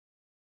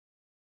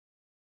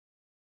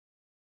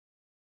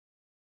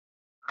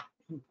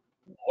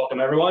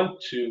Welcome everyone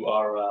to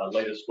our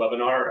latest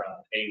webinar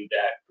aimed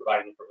at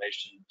providing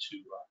information to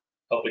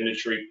help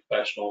industry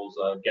professionals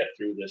get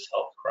through this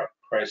health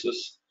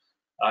crisis.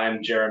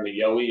 I'm Jeremy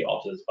Yohe,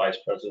 Alta's Vice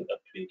President of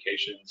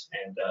Communications,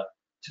 and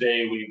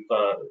today we've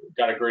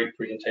got a great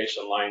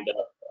presentation lined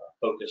up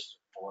focused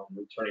on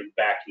returning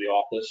back to the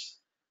office.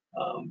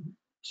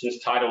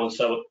 Since title and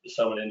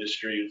settlement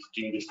industry is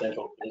deemed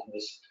essential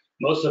business,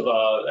 most of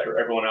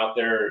everyone out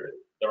there,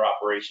 their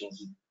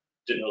operations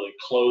didn't really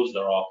close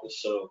their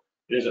office, so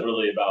it isn't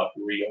really about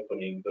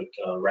reopening, but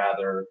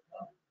rather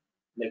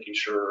making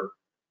sure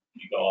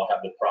you all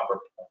have the proper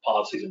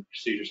policies and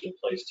procedures in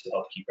place to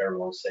help keep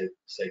everyone safe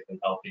and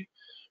healthy.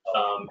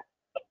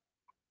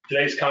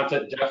 Today's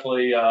content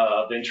definitely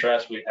of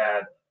interest. We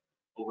had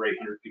over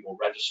 800 people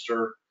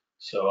register,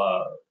 so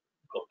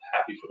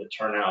happy for the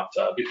turnout.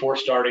 Before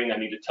starting, I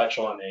need to touch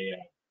on a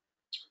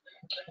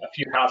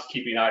few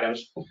housekeeping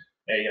items.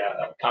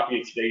 A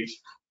copy of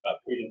today's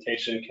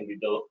presentation can be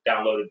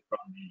downloaded from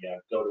the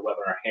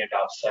GoToWebinar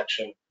handouts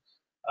section.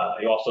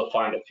 You'll also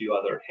find a few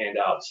other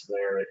handouts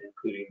there,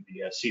 including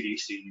the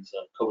CDC's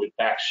COVID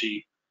fact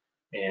sheet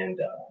and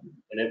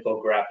an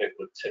infographic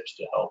with tips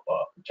to help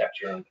protect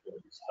your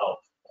employees'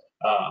 health.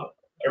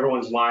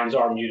 Everyone's lines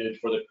are muted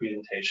for the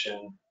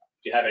presentation.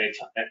 If you have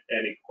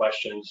any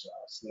questions,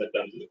 submit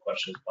them to the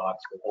questions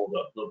box. We'll hold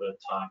a little bit of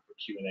time for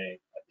Q&A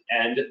at the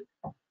end.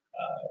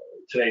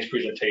 Today's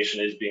presentation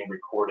is being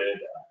recorded.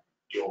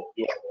 You'll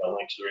have a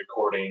link to the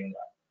recording.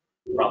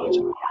 Probably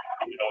you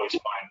can always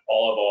find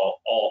all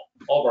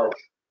of our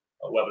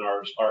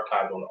webinars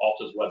archived on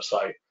Alta's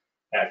website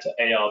at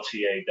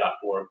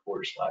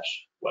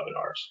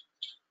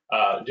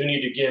alta.org/webinars. Do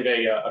need to give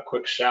a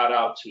quick shout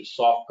out to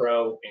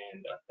SoftPro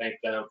and thank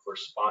them for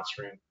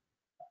sponsoring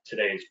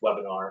today's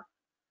webinar.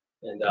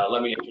 And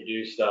let me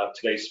introduce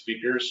today's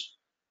speakers.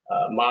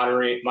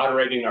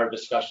 Moderating our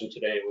discussion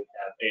today, we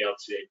have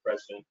ALTA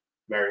President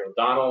Mary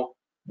O'Donnell.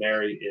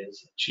 Mary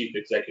is Chief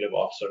Executive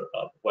Officer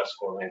of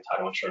Westcore Land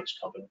Title Insurance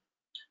Company.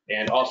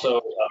 And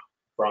also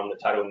from the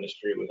title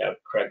industry, we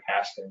have Craig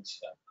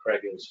Haskins.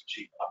 Craig is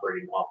Chief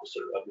Operating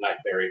Officer of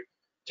Knightberry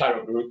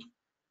Title Group.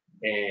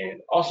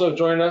 And also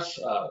joining us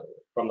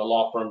from the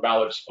law firm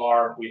Ballard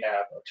Spahr, we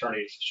have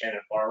attorneys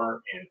Shannon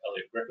Farmer and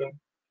Elliot Griffin.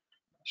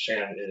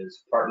 Shannon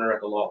is partner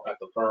at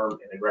the firm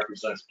and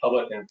represents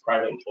public and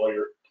private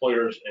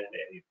employers in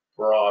a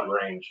broad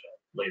range of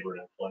labor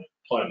and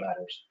employment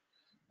matters.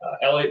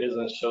 Elliot is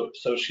an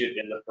associate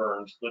in the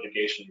firm's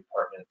litigation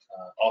department,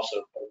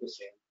 also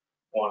focusing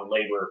on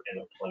labor and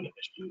employment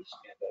issues.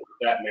 And with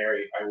that,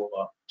 Mary, I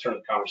will turn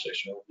the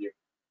conversation over to you.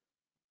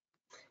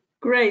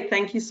 Great,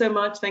 thank you so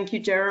much. Thank you,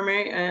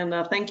 Jeremy, and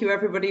thank you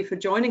everybody for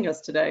joining us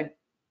today.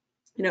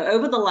 You know,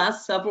 over the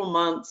last several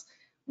months,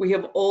 we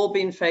have all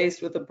been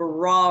faced with a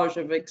barrage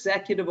of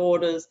executive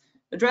orders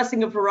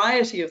addressing a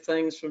variety of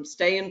things, from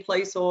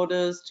stay-in-place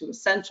orders to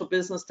essential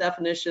business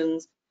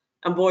definitions,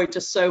 and boy,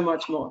 just so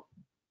much more.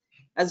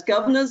 As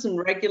governors and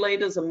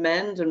regulators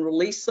amend and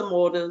release some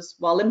orders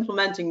while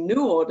implementing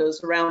new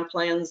orders around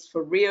plans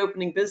for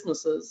reopening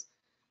businesses,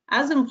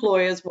 as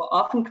employers, we're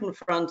often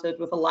confronted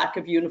with a lack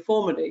of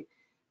uniformity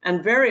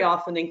and very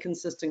often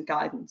inconsistent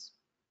guidance.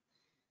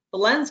 The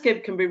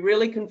landscape can be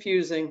really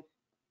confusing,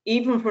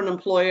 even for an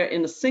employer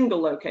in a single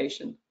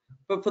location,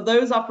 but for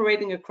those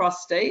operating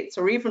across states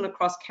or even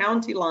across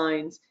county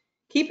lines,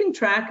 keeping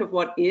track of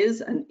what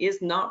is and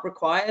is not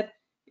required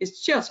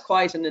is just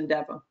quite an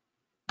endeavor.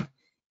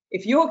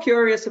 If you're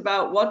curious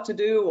about what to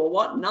do or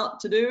what not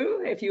to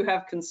do, if you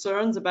have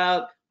concerns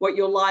about what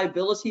your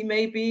liability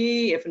may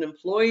be, if an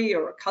employee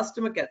or a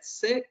customer gets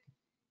sick,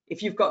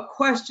 if you've got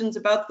questions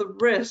about the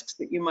risks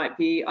that you might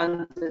be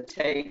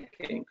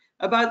undertaking,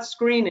 about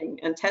screening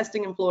and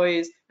testing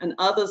employees and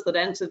others that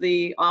enter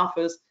the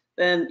office,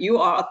 then you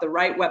are at the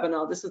right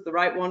webinar. This is the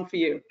right one for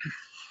you.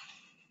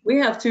 We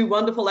have two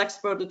wonderful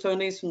expert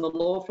attorneys from the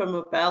law firm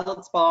of Ballard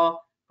Spahr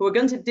who are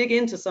going to dig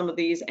into some of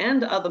these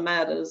and other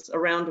matters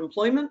around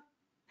employment,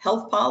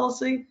 health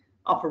policy,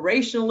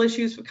 operational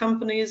issues for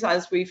companies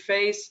as we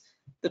face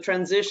the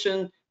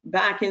transition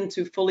back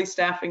into fully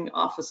staffing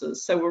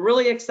offices. So we're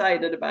really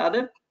excited about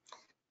it.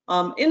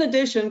 In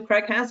addition,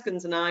 Craig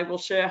Haskins and I will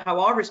share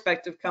how our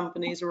respective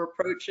companies are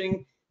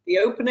approaching the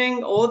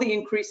opening or the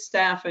increased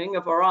staffing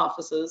of our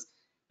offices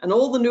and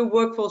all the new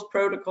workforce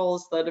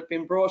protocols that have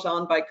been brought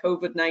on by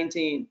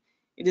COVID-19.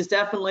 It is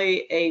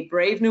definitely a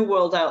brave new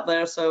world out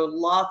there, so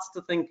lots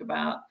to think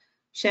about.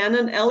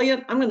 Shannon,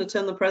 Elliot, I'm going to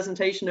turn the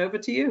presentation over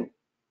to you.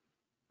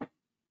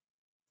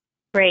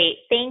 Great.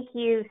 Thank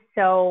you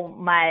so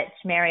much,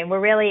 Mary. We're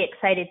really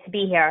excited to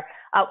be here.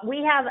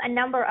 We have a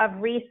number of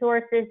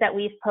resources that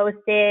we've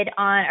posted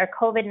on our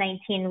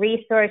COVID-19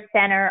 Resource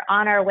Center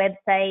on our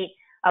website.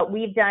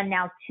 We've done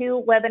now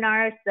 2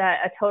 webinars,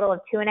 a total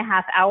of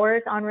 2.5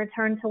 hours on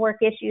return to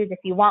work issues. If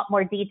you want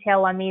more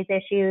detail on these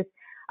issues,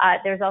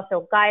 there's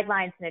also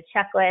guidelines and a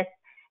checklist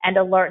and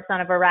alerts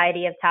on a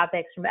variety of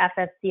topics from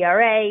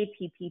FFCRA,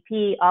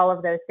 PPP, all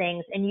of those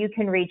things, and you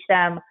can reach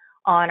them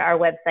on our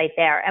website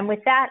there. And with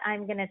that,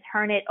 I'm going to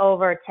turn it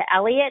over to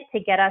Elliot to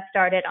get us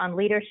started on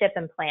leadership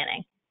and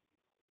planning.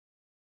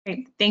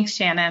 Great. Thanks,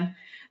 Shannon.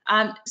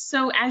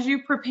 So as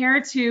you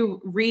prepare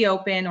to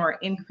reopen or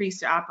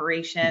increase your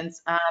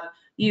operations,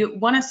 you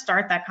want to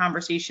start that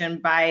conversation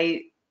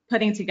by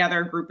putting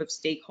together a group of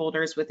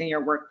stakeholders within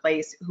your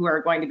workplace who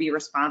are going to be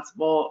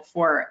responsible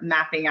for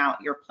mapping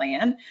out your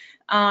plan.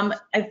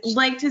 I'd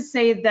like to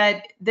say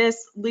that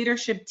this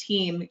leadership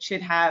team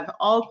should have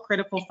all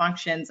critical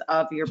functions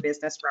of your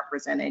business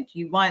represented.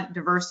 You want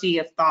diversity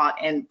of thought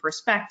and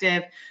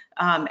perspective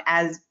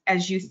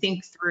as you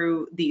think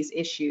through these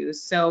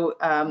issues. So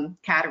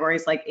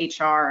categories like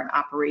HR and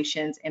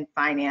operations and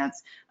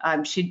finance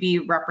should be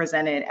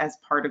represented as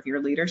part of your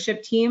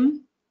leadership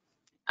team.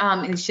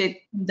 And should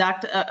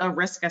conduct a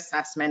risk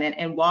assessment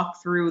and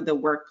walk through the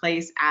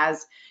workplace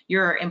as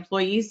your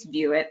employees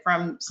view it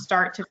from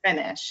start to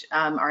finish.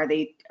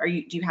 Do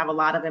you have a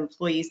lot of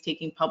employees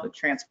taking public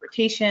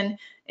transportation?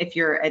 If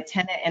you're a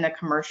tenant in a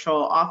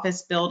commercial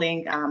office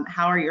building,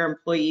 how are your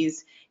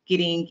employees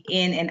getting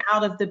in and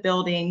out of the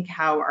building?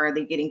 How are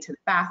they getting to the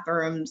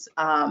bathrooms?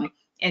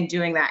 And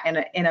doing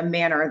that in a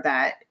manner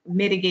that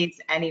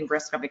mitigates any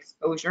risk of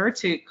exposure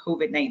to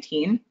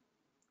COVID-19.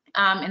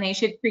 And they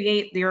should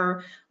create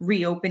their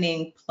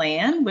reopening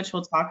plan, which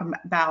we'll talk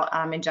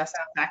about in just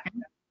a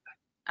second.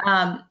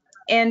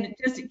 And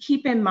just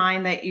keep in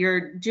mind that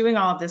you're doing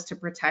all of this to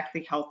protect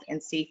the health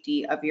and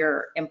safety of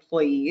your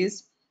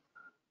employees.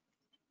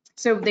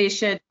 So they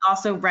should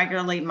also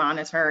regularly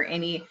monitor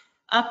any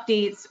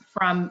updates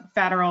from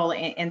federal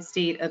and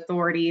state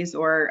authorities,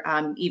 or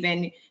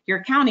even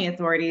your county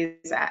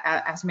authorities,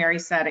 as Mary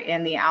said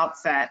in the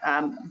outset,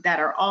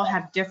 that all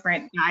have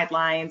different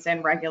guidelines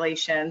and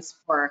regulations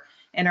for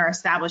and are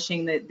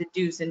establishing the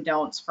do's and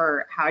don'ts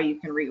for how you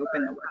can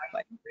reopen the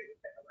workplace.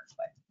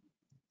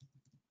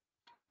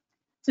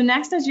 So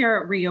next is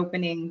your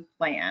reopening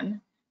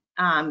plan.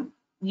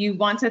 You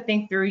want to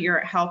think through your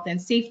health and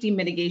safety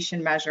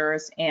mitigation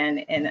measures, and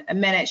in a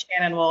minute,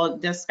 Shannon will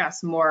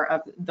discuss more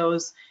of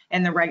those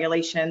and the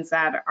regulations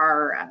that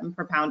are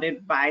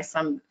propounded by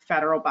some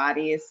federal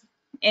bodies.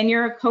 In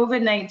your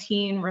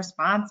COVID-19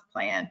 response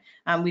plan,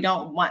 we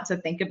don't want to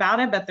think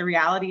about it, but the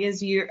reality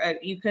is you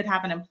could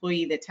have an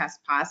employee that tests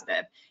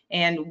positive.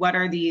 And what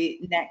are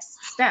the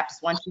next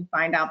steps once you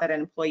find out that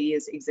an employee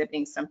is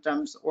exhibiting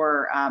symptoms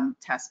or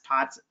test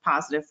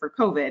positive for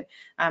COVID?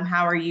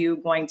 How are you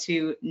going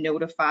to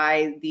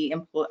notify the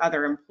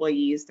other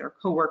employees, their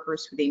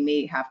coworkers who they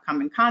may have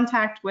come in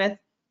contact with?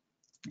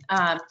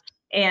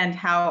 And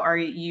how are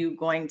you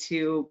going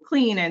to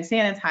clean and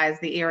sanitize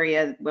the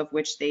area of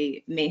which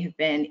they may have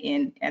been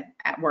in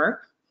at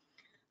work?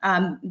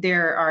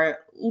 There are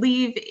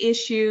leave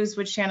issues,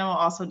 which Shannon will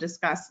also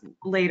discuss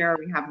later.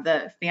 We have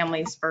the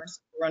Families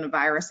First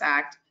Coronavirus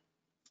Act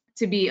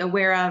to be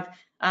aware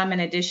of,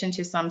 in addition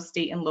to some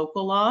state and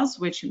local laws,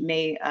 which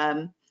may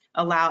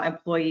allow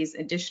employees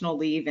additional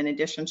leave in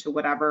addition to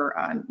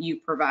whatever you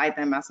provide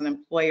them as an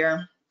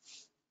employer.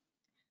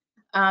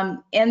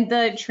 And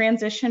the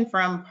transition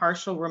from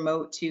partial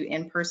remote to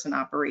in-person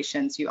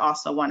operations, you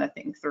also want to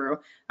think through,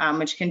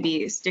 which can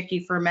be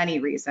sticky for many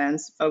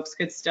reasons. Folks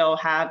could still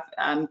have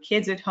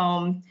kids at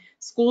home.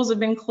 Schools have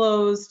been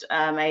closed.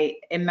 I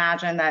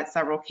imagine that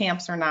several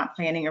camps are not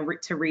planning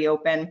to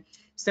reopen.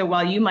 So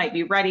while you might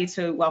be ready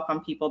to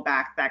welcome people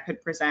back, that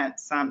could present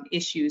some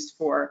issues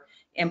for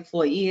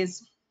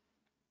employees.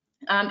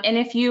 And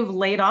if you've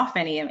laid off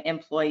any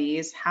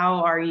employees, how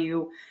are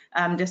you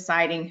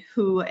deciding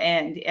who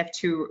and if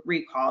to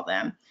recall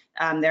them?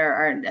 There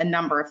are a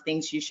number of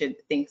things you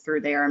should think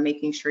through there, and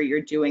making sure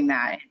you're doing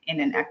that in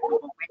an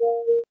equitable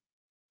way.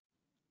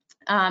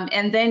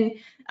 And then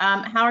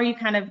how are you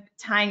kind of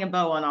tying a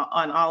bow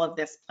on all of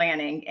this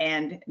planning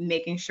and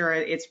making sure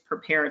it's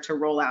prepared to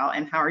roll out,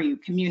 and how are you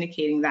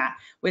communicating that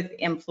with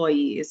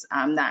employees?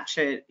 That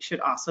should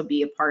also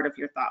be a part of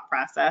your thought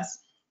process.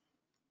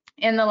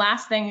 And the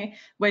last thing,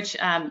 which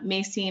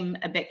may seem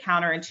a bit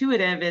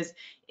counterintuitive, is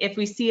if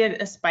we see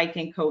a spike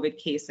in COVID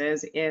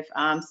cases, if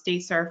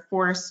states are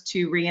forced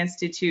to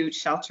reinstitute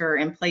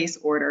shelter-in-place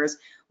orders,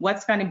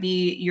 what's going to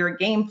be your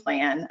game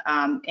plan?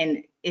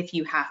 And if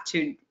you have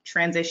to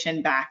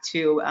transition back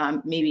to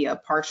maybe a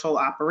partial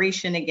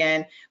operation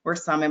again, where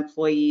some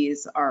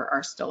employees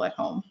are still at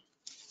home.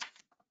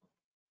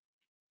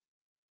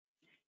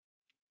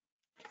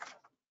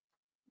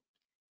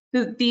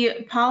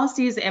 The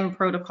policies and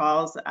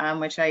protocols,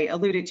 which I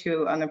alluded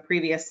to on the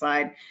previous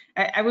slide,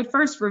 I would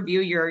first review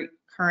your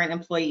current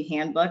employee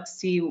handbook,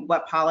 see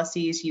what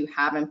policies you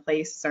have in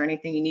place. Is there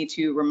anything you need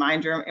to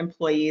remind your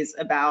employees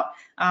about?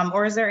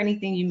 Or is there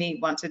anything you may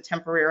want to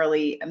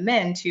temporarily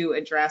amend to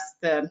address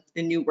the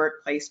new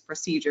workplace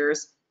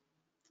procedures?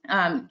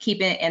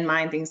 Keep in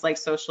mind things like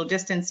social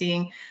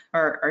distancing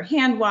or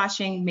hand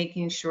washing,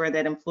 making sure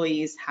that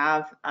employees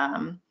have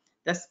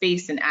the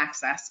space and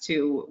access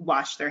to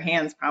wash their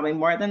hands probably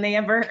more than they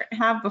ever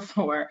have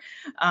before.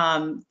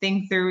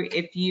 Think through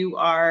if you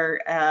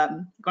are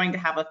going to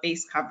have a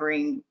face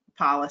covering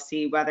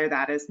policy, whether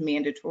that is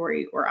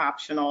mandatory or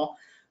optional.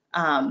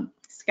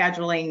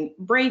 Scheduling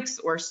breaks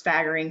or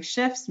staggering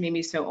shifts,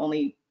 maybe so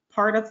only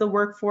part of the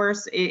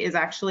workforce is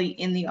actually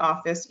in the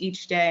office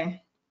each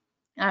day.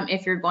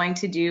 if you're going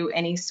to do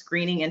any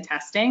screening and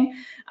testing.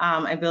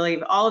 I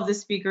believe all of the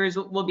speakers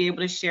will be able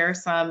to share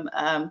some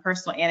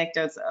personal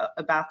anecdotes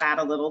about that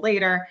a little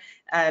later,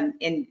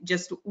 and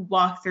just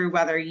walk through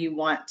whether you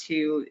want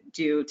to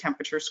do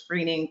temperature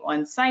screening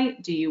on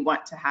site. Do you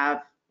want to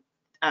have,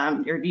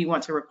 or do you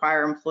want to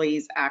require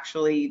employees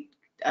actually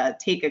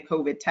take a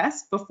COVID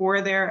test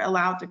before they're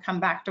allowed to come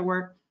back to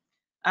work?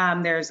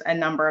 There's a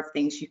number of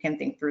things you can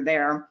think through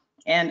there.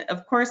 And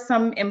of course,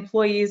 some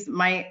employees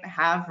might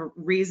have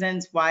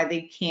reasons why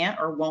they can't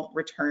or won't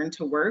return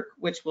to work,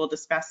 which we'll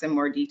discuss in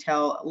more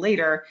detail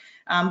later.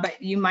 But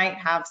you might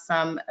have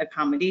some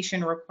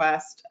accommodation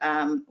request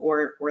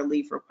or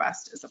leave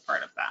request as a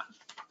part of that.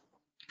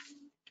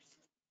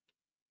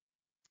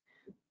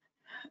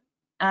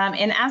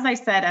 And as I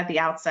said at the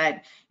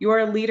outset,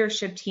 your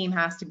leadership team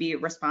has to be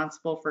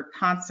responsible for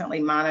constantly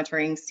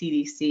monitoring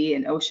CDC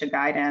and OSHA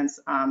guidance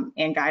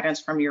and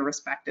guidance from your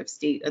respective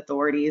state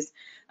authorities,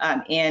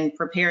 and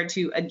prepared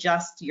to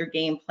adjust your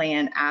game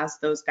plan as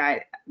those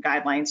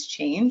guidelines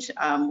change,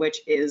 which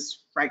is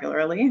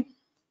regularly.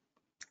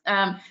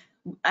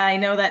 I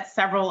know that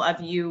several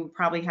of you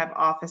probably have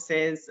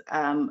offices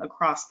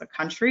across the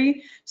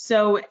country,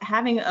 so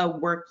having a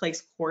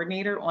workplace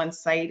coordinator on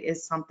site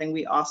is something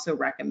we also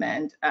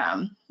recommend.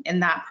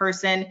 And that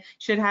person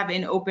should have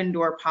an open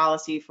door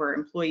policy for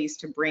employees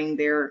to bring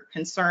their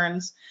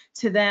concerns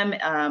to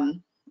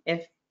them.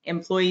 If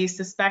employees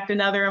suspect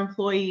another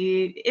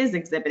employee is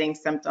exhibiting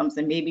symptoms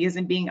and maybe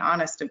isn't being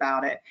honest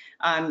about it,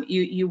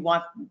 you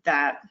want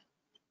that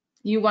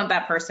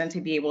person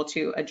to be able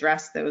to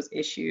address those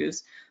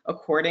issues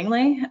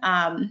accordingly.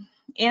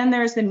 And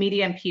there's the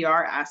media and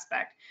PR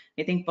aspect.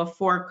 I think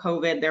before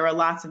COVID, there were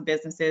lots of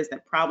businesses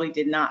that probably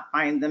did not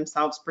find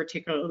themselves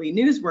particularly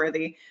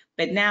newsworthy,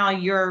 but now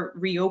your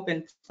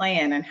reopen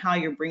plan and how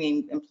you're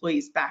bringing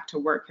employees back to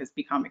work has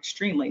become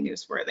extremely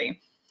newsworthy.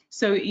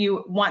 So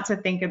you want to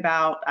think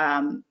about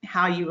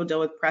how you will deal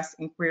with press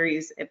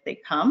inquiries if they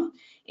come.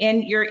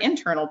 And your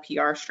internal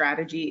PR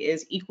strategy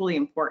is equally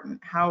important.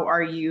 How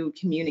are you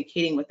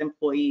communicating with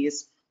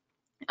employees?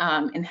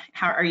 And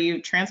how are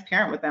you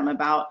transparent with them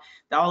about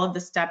all of the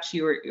steps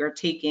you're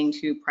taking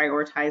to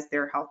prioritize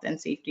their health and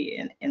safety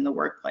in the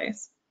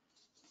workplace?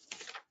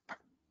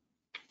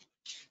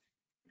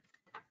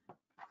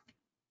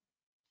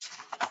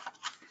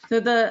 So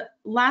the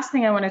last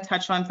thing I want to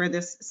touch on for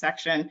this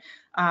section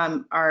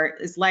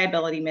is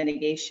liability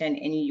mitigation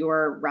in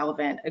your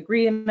relevant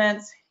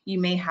agreements. You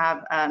may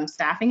have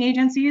staffing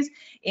agencies,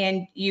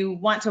 and you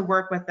want to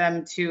work with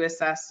them to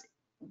assess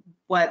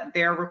what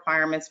their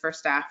requirements for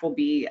staff will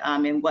be,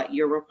 and what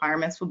your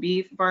requirements will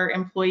be for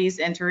employees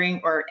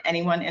entering or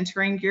anyone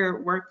entering your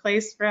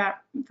workplace for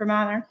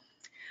matter.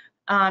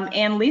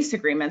 And lease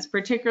agreements,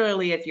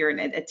 particularly if you're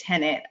a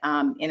tenant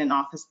in an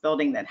office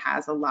building that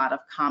has a lot of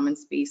common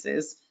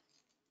spaces.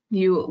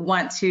 You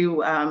want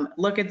to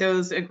look at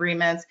those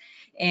agreements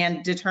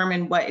and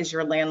determine what is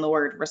your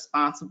landlord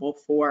responsible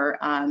for,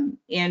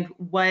 and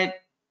what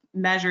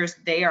measures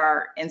they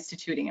are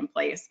instituting in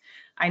place.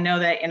 I know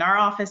that in our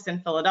office in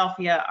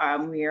Philadelphia,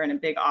 we are in a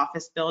big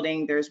office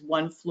building. There's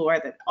one floor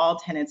that all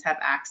tenants have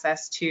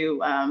access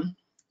to.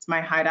 It's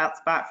my hideout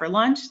spot for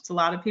lunch. It's a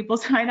lot of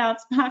people's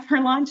hideout spot for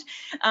lunch.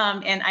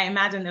 And I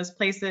imagine those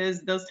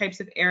places, those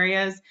types of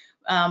areas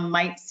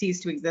might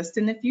cease to exist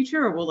in the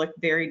future or will look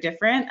very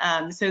different.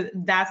 So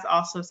that's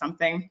also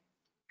something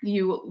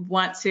you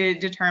want to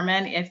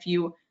determine. If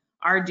you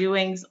are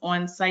doing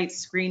on-site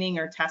screening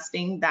or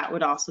testing, that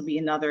would also be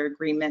another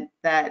agreement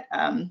that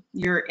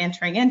you're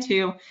entering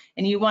into.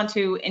 And you want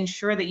to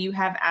ensure that you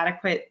have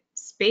adequate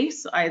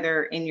space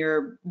either in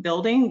your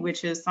building,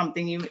 which is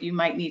something you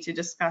might need to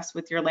discuss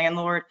with your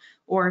landlord,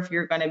 or if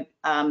you're going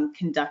to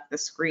conduct the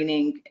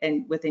screening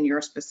within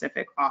your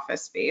specific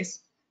office space.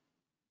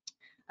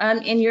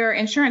 In your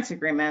insurance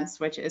agreements,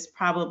 which is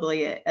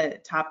probably a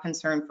top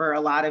concern for a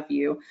lot of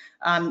you,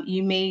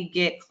 you may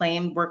get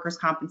workers'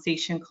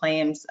 compensation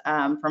claims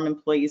from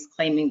employees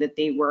claiming that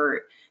they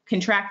were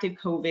contracted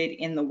COVID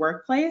in the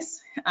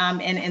workplace.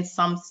 And in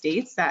some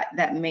states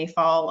that may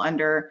fall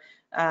under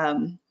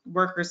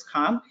workers'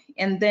 comp.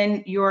 And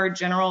then your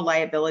general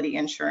liability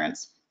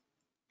insurance.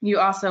 You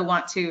also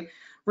want to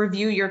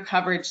review your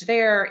coverage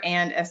there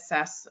and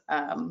assess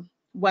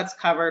what's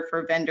covered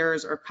for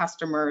vendors or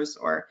customers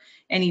or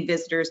any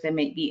visitors that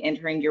may be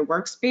entering your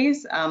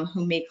workspace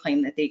who may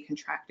claim that they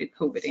contracted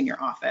COVID in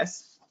your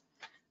office.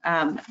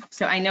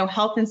 So I know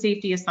health and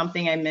safety is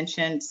something I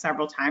mentioned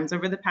several times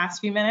over the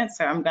past few minutes,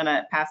 so I'm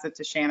gonna pass it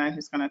to Shannon,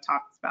 who's gonna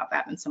talk about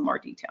that in some more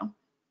detail.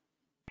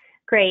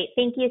 Great,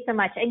 thank you so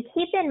much. And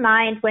keep in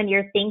mind when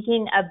you're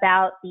thinking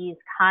about these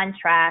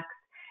contracts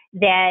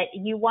that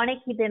you wanna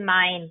keep in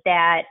mind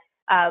that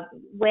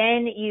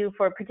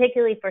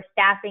particularly for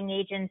staffing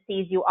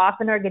agencies, you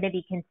often are going to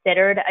be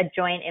considered a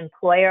joint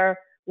employer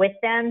with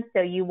them.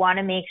 So you want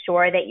to make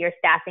sure that your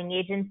staffing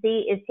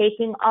agency is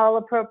taking all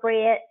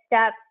appropriate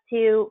steps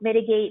to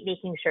mitigate,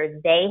 making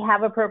sure they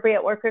have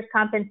appropriate workers'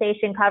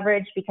 compensation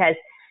coverage, because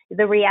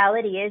the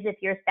reality is if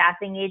your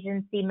staffing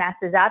agency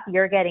messes up,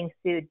 you're getting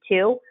sued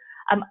too.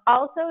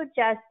 Also,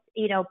 just,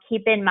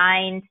 keep in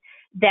mind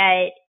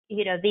that,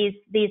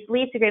 these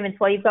lease agreements,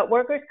 while you've got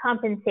workers'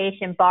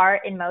 compensation bar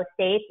in most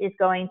states, is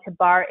going to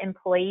bar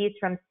employees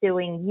from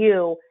suing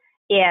you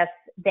if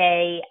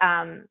they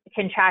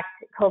contract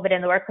COVID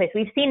in the workplace.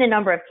 We've seen a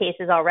number of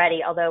cases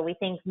already, although we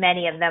think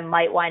many of them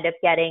might wind up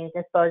getting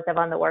disposed of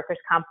on the workers'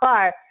 comp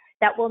bar.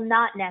 That will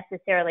not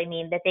necessarily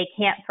mean that they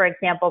can't, for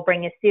example,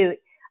 bring a suit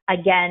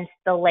against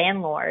the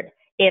landlord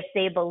if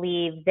they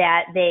believe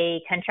that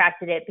they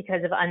contracted it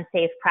because of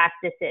unsafe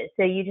practices.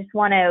 So you just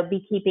want to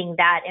be keeping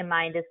that in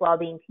mind as well,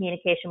 being in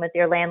communication with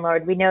your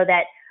landlord. We know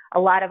that a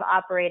lot of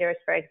operators,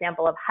 for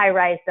example, of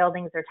high-rise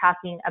buildings are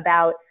talking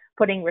about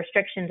putting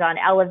restrictions on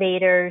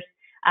elevators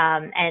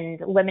and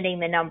limiting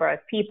the number of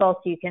people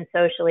so you can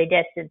socially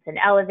distance in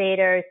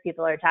elevators.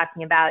 People are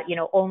talking about,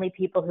 only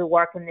people who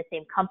work in the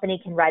same company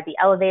can ride the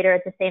elevator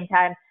at the same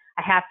time.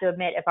 I have to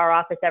admit, if our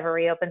office ever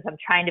reopens, I'm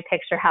trying to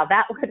picture how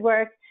that would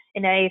work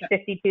in a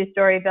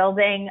 52-story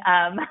building.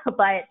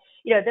 But,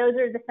 those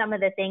are some of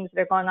the things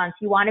that are going on. So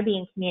you want to be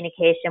in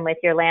communication with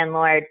your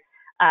landlord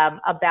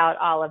about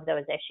all of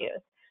those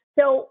issues.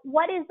 So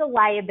what is the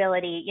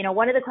liability?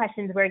 One of the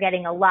questions we're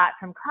getting a lot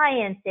from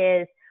clients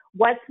is,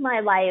 what's my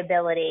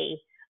liability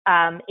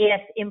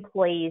if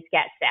employees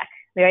get sick,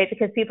 right?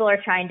 Because people are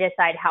trying to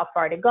decide how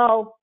far to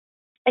go.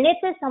 And it's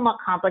a somewhat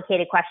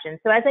complicated question.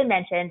 So as I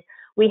mentioned,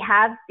 we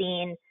have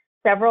seen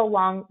several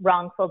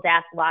wrongful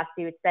death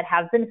lawsuits that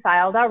have been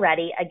filed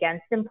already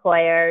against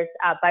employers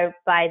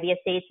by the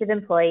estates of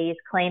employees,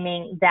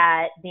 claiming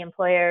that the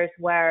employers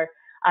were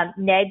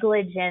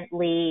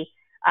negligently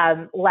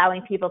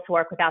allowing people to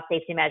work without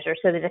safety measures.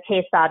 So there's a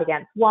case filed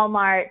against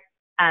Walmart.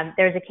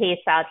 There's a case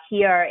filed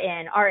here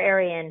in our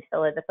area, in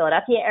the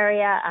Philadelphia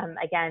area,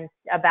 against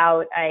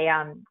about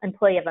a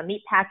employee of a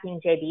meatpacking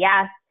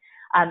JBS.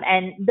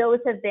 And those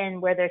have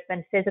been where there's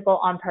been physical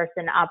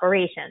on-person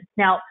operations.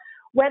 Now,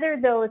 whether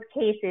those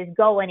cases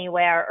go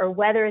anywhere or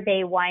whether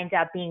they wind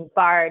up being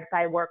barred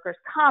by workers'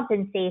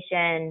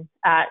 compensation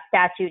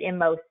statute in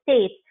most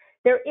states,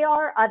 there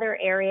are other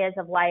areas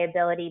of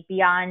liability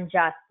beyond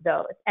just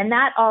those. And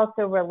that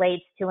also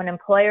relates to an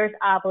employer's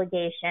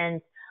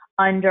obligations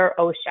under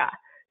OSHA.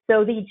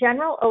 So the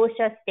general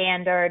OSHA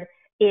standard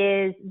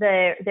is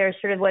there's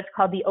sort of what's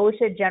called the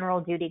OSHA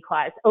General Duty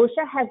Clause.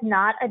 OSHA has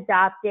not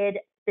adopted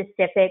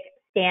specific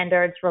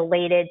standards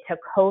related to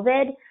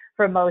COVID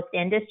for most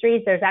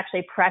industries. There's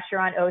actually pressure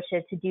on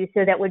OSHA to do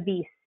so. That would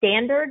be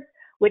standards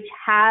which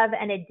have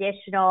an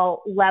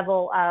additional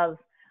level of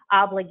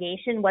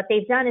obligation. What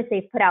they've done is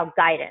they've put out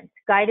guidance.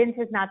 Guidance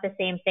is not the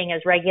same thing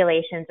as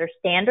regulations or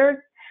standards.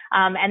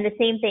 And the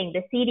same thing,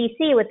 the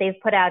CDC, what they've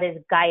put out is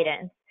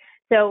guidance.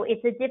 So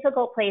it's a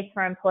difficult place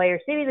for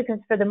employers to be, because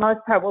for the most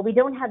part, what we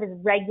don't have is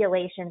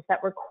regulations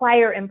that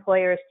require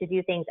employers to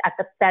do things at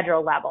the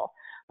federal level.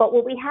 But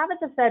what we have at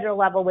the federal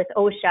level with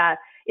OSHA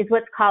is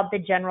what's called the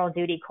General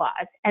Duty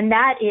Clause. And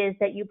that is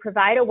that you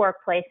provide a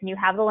workplace, and you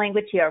have the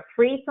language here,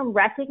 free from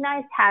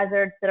recognized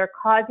hazards that are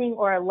causing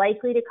or are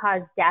likely to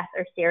cause death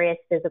or serious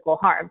physical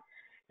harm.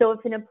 So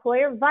if an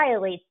employer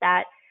violates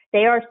that,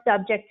 they are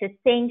subject to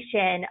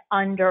sanction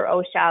under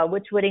OSHA,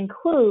 which would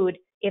include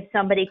if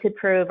somebody could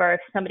prove, or if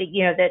somebody,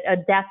 that a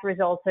death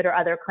resulted or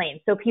other claims.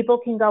 So people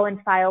can go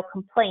and file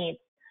complaints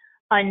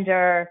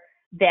under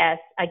this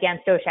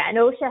against OSHA. And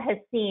OSHA has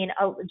seen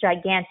a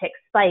gigantic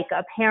spike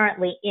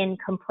apparently in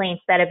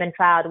complaints that have been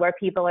filed where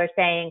people are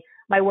saying,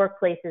 my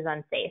workplace is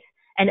unsafe.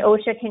 And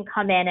OSHA can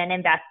come in and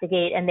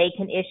investigate, and they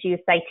can issue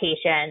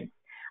citations.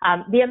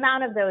 The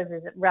amount of those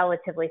is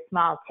relatively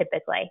small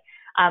typically,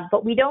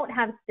 but we don't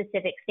have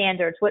specific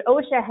standards. What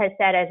OSHA has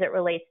said as it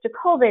relates to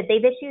COVID,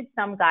 they've issued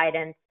some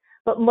guidance,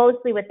 but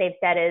mostly what they've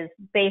said is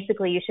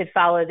basically you should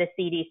follow the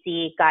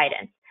CDC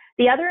guidance.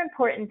 The other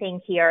important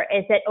thing here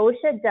is that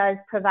OSHA does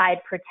provide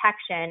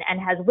protection and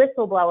has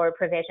whistleblower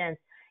provisions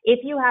if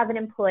you have an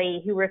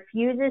employee who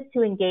refuses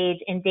to engage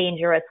in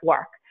dangerous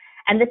work.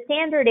 And the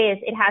standard is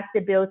it has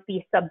to both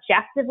be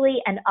subjectively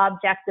and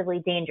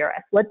objectively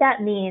dangerous. What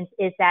that means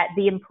is that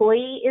the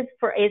employee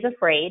is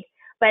afraid,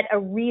 but a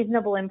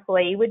reasonable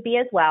employee would be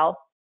as well.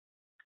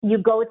 You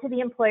go to the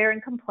employer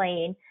and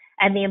complain,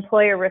 and the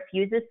employer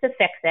refuses to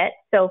fix it.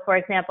 So, for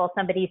example,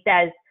 somebody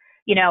says,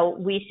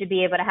 we should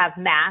be able to have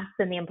masks,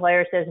 and the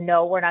employer says,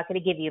 no, we're not going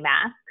to give you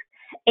masks.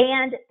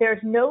 And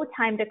there's no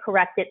time to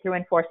correct it through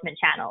enforcement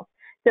channels.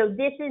 So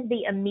this is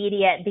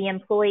the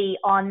employee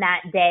on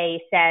that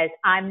day says,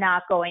 I'm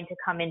not going to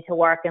come into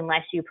work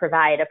unless you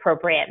provide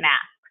appropriate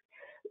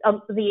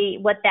masks.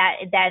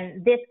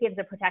 Then this gives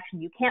a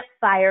protection. You can't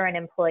fire an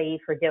employee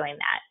for doing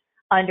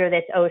that under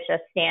this OSHA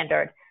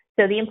standard.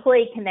 So the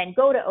employee can then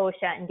go to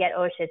OSHA and get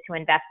OSHA to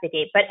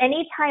investigate. But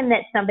anytime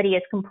that somebody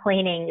is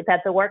complaining that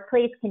the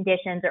workplace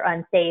conditions are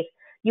unsafe,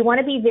 you want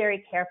to be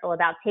very careful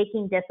about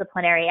taking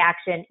disciplinary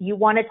action. You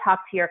want to talk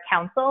to your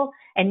counsel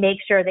and make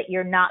sure that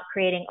you're not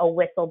creating a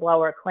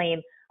whistleblower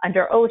claim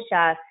under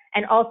OSHA.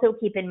 And also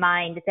keep in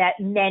mind that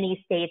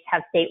many states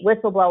have state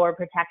whistleblower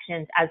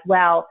protections as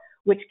well,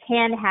 which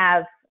can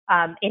have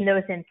in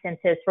those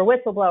instances for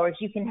whistleblowers,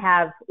 you can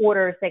have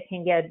orders that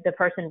can get the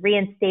person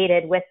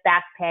reinstated with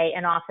back pay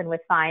and often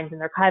with fines,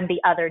 and there can be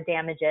other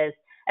damages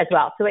as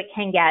well. So it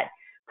can get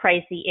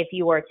pricey if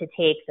you were to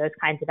take those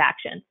kinds of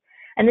actions.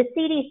 And the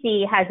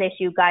CDC has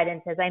issued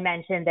guidance, as I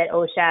mentioned, that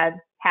OSHA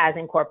has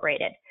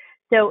incorporated.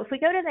 So if we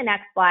go to the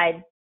next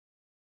slide,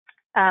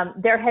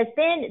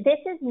 this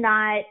is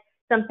not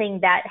something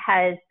that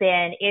has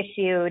been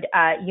issued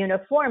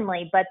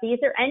uniformly, but these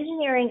are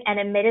engineering and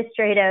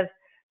administrative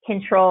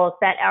controls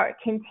that are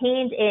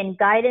contained in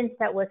guidance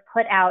that was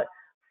put out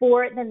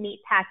for the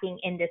meatpacking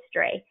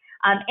industry.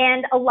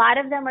 And a lot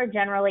of them are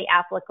generally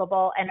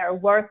applicable and are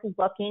worth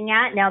looking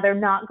at. Now, they're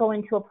not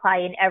going to apply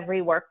in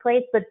every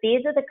workplace, but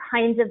these are the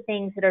kinds of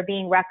things that are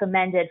being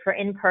recommended for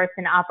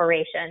in-person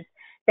operations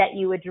that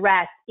you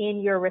address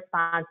in your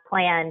response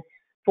plan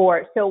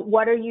for. So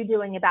what are you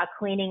doing about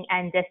cleaning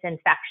and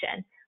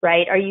disinfection,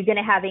 right? Are you going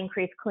to have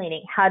increased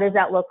cleaning? How does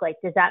that look like?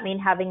 Does that mean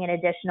having an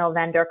additional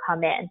vendor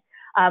come in?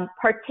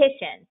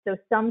 Partition. So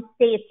some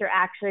states are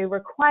actually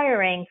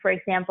requiring, for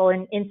example,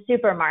 in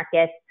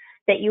supermarkets,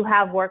 that you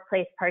have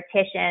workplace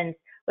partitions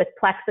with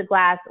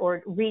plexiglass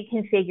or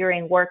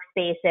reconfiguring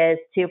workspaces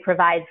to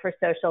provide for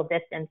social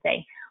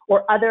distancing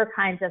or other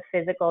kinds of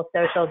physical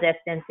social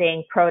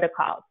distancing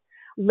protocols.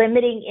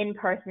 Limiting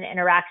in-person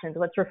interactions,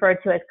 what's referred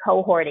to as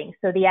cohorting.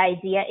 So the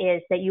idea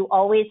is that you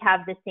always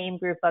have the same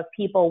group of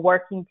people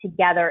working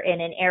together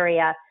in an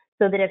area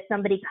so that if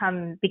somebody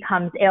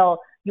becomes ill,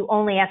 you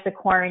only have to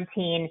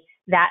quarantine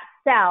that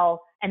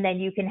cell and then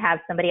you can have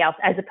somebody else,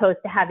 as opposed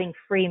to having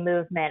free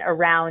movement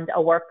around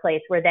a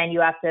workplace where then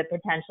you have to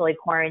potentially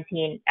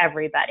quarantine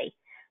everybody.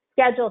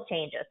 Schedule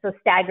changes, so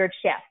staggered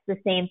shifts, the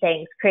same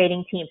things,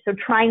 creating teams. So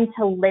trying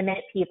to limit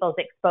people's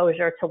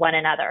exposure to one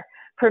another,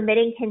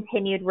 permitting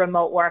continued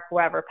remote work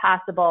wherever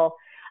possible,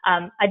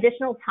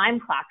 additional time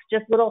clocks,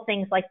 just little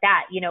things like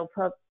that,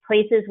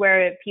 places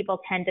where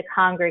people tend to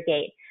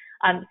congregate.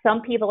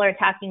 Some people are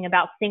talking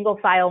about single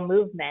file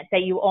movement,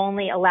 that you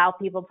only allow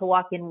people to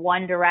walk in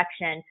one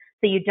direction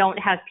so you don't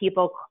have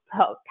people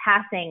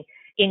passing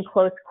in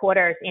close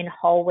quarters in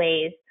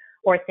hallways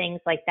or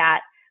things like that.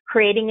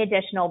 Creating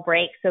additional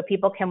breaks so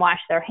people can wash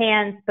their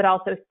hands, but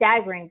also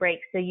staggering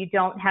breaks so you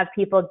don't have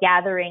people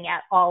gathering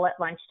at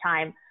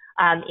lunchtime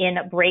in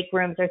break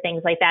rooms or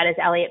things like that. As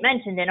Elliot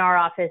mentioned, in our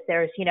office,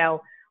 there's,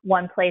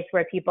 one place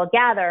where people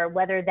gather,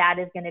 whether that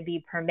is going to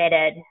be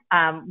permitted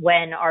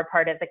when our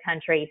part of the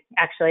country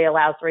actually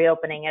allows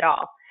reopening at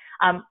all.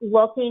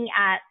 Looking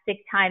at sick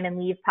time and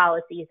leave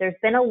policies, there's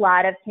been a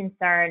lot of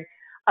concern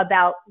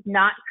about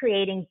not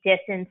creating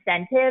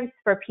disincentives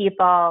for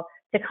people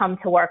to come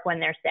to work when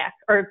they're sick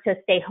or to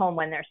stay home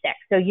when they're sick.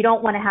 So you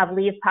don't want to have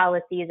leave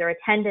policies or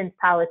attendance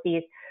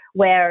policies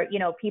where,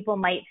 people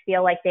might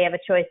feel like they have a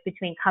choice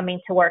between coming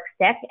to work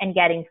sick and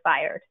getting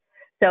fired.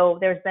 So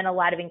there's been a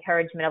lot of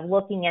encouragement of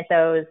looking at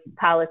those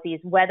policies,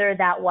 whether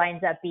that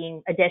winds up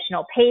being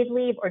additional paid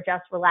leave or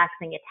just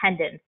relaxing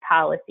attendance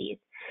policies.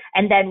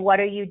 And then what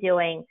are you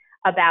doing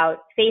about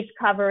face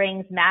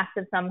coverings, masks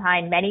of some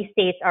kind? Many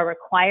states are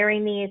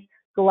requiring these.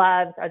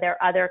 Gloves, are there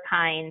other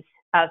kinds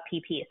of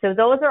PPE? So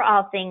those are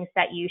all things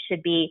that you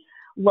should be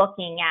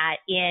looking at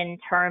in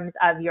terms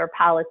of your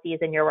policies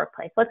in your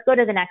workplace. Let's go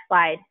to the next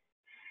slide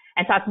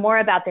and talk more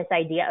about this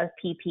idea of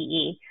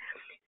PPE.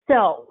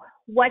 So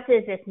what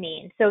does this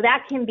mean? So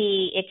it can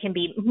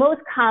be most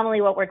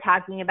commonly what we're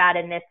talking about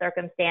in this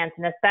circumstance,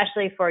 and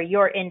especially for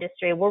your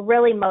industry, we're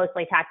really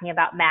mostly talking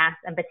about masks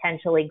and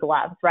potentially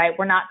gloves, right?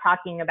 We're not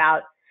talking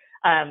about,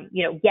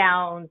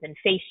 gowns and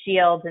face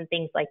shields and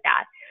things like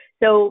that.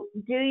 So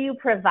do you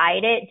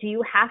provide it? Do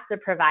you have to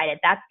provide it?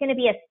 That's going to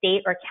be a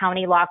state or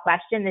county law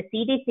question. The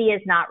CDC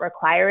is not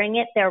requiring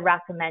it. They're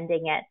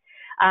recommending it.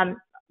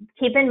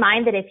 Keep in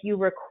mind that if you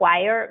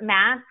require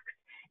masks,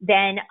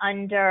 then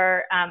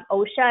under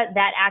OSHA,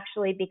 that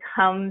actually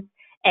becomes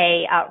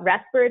a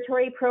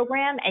respiratory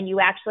program, and you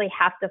actually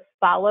have to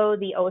follow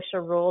the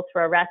OSHA rules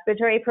for a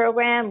respiratory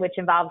program, which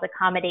involves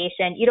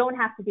accommodation. You don't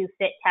have to do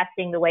fit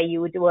testing the way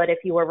you would if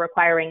you were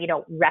requiring,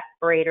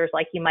 respirators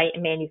like you might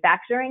in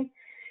manufacturing,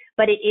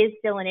 but it is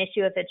still an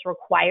issue if it's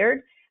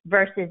required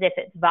versus if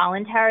it's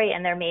voluntary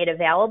and they're made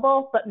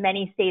available. But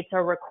many states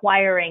are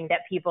requiring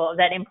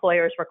that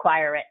employers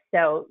require it.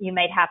 So you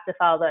might have to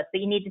follow those, but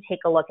you need to take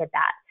a look at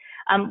that.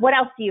 What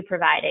else are you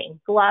providing?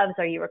 Gloves,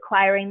 are you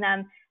requiring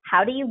them?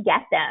 How do you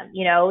get them?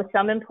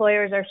 Some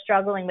employers are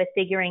struggling with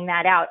figuring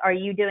that out. Are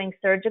you doing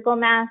surgical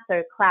masks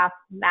or cloth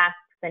masks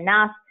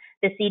enough?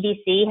 The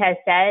CDC has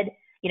said,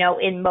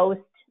 in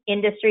most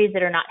industries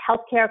that are not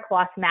healthcare,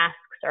 cloth masks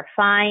are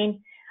fine.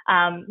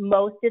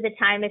 Most of the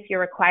time, if you're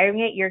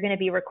requiring it, you're going to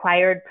be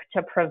required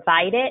to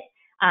provide it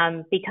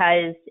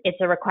because it's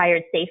a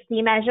required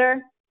safety measure.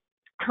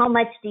 How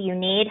much do you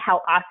need?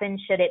 How often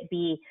should it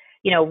be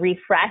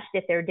refreshed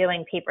if they're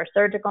doing paper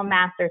surgical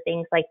masks or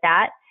things like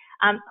that?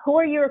 Who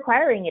are you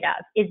requiring it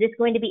of? Is this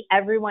going to be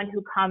everyone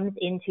who comes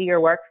into your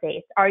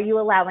workspace? Are you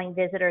allowing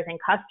visitors and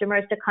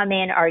customers to come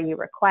in? Are you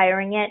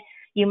requiring it?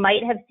 You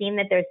might have seen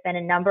that there's been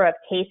a number of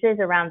cases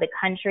around the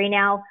country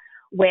now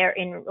where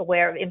in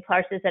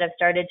places that have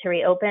started to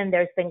reopen,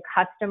 there's been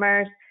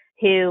customers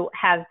who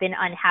have been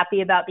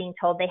unhappy about being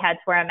told they had to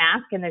wear a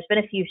mask, and there's been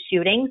a few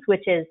shootings,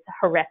 which is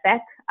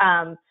horrific.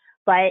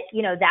 But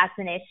that's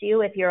an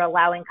issue if you're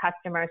allowing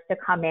customers to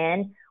come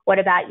in. What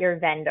about your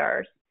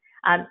vendors?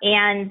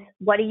 And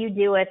what do you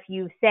do if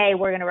you say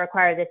we're going to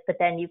require this, but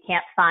then you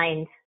can't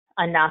find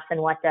enough,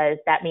 and what does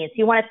that mean? So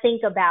you want to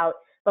think about,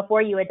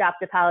 before you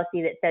adopt a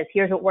policy that says,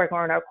 here's what we're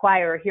going to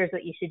require, or here's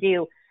what you should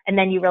do, and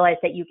then you realize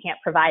that you can't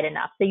provide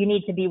enough. So you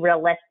need to be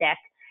realistic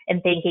in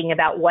thinking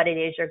about what it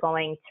is you're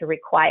going to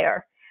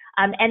require.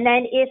 And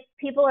then if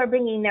people are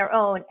bringing their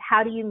own,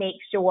 how do you make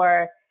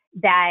sure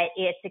that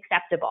it's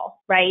acceptable,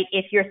 right?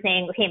 If you're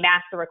saying, okay,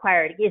 masks are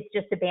required, is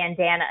just a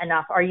bandana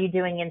enough? Are you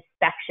doing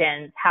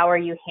inspections? How are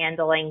you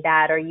handling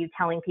that? Are you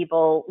telling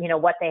people,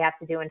 what they have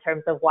to do in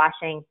terms of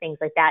washing, things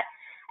like that?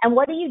 And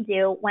what do you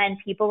do when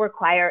people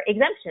require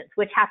exemptions,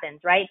 which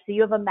happens, right? So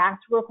you have a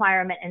mask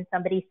requirement and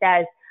somebody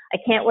says, I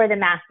can't wear the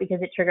mask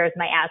because it triggers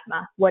my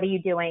asthma. What are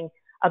you doing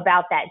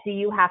about that? Do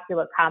you have to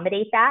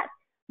accommodate that?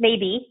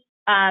 Maybe.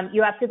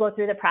 You have to go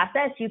through the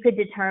process. You could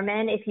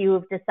determine, if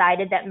you've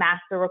decided that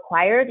masks are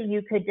required,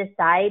 you could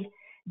decide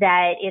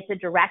that it's a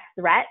direct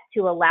threat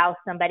to allow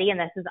somebody, and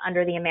this is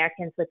under the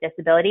Americans with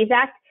Disabilities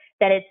Act,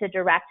 that it's a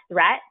direct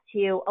threat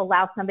to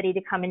allow somebody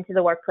to come into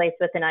the workplace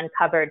with an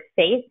uncovered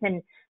face.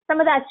 And some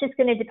of that's just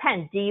going to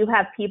depend. Do you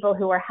have people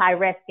who are high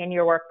risk in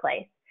your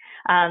workplace?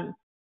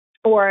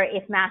 Or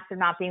if masks are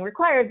not being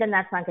required, then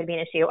that's not going to be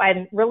an issue.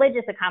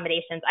 Religious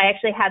accommodations. I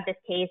actually had this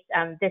case.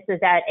 This is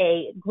at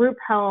a group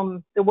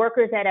home, the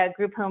workers at a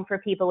group home for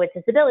people with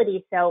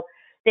disabilities. So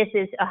this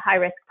is a high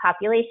risk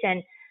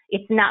population.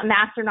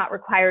 Masks are not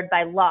required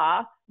by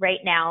law right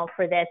now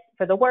for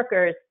the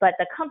workers, but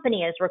the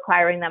company is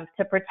requiring them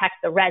to protect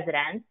the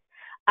residents.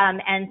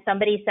 And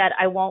somebody said,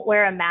 I won't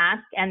wear a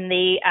mask. And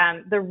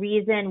the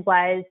reason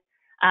was,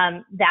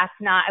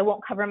 I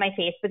won't cover my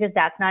face because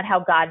that's not how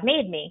God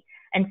made me.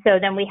 And so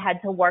then we had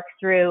to work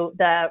through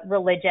the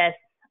religious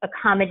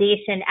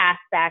accommodation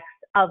aspects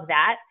of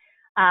that,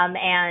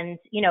 and,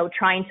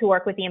 trying to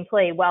work with the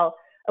employee. Well,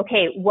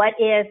 okay, what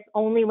if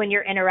only when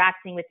you're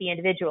interacting with the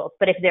individuals,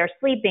 but if they're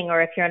sleeping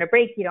or if you're on a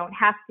break, you don't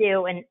have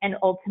to, and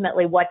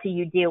ultimately, what do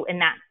you do in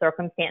that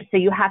circumstance? So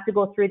you have to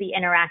go through the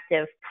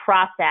interactive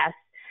process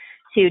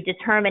to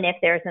determine if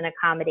there's an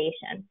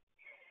accommodation.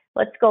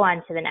 Let's go on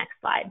to the next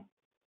slide.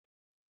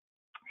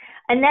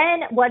 And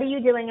then what are you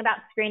doing about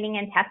screening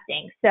and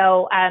testing?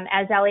 So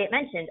as Elliot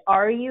mentioned,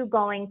 are you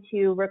going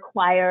to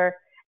require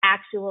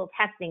actual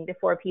testing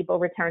before people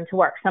return to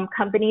work? Some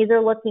companies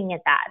are looking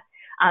at that,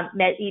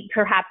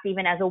 perhaps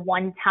even as a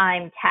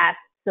one-time test,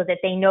 so that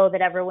they know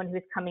that everyone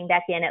who's coming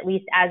back in, at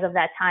least as of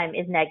that time,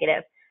 is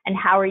negative. And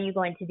how are you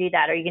going to do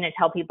that? Are you going to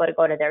tell people to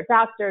go to their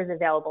doctors,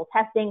 available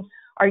testing?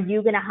 Are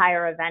you going to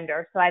hire a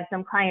vendor? So I have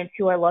some clients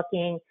who are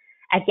looking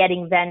at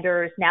getting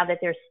vendors now that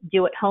there's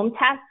do-at-home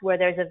tests, where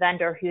there's a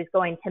vendor who's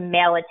going to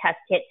mail a test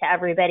kit to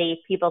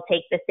everybody. People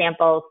take the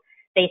samples,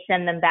 they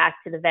send them back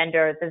to the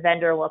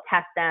vendor will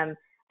test them,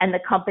 and the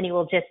company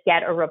will just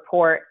get a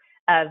report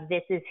of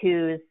this is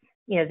who's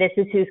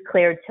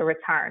cleared to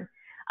return.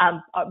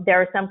 There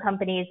are some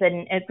companies,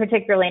 and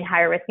particularly in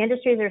higher risk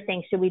industries, are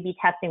saying, should we be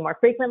testing more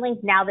frequently?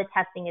 Now the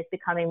testing is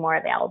becoming more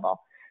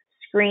available.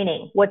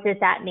 Screening, what does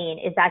that mean?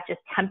 Is that just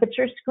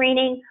temperature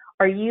screening?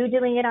 Are you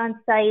doing it on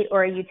site,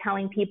 or are you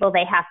telling people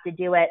they have to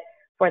do it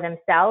for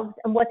themselves?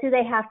 And what do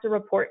they have to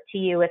report to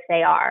you if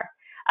they are?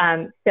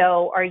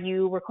 So are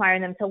you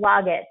requiring them to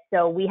log it?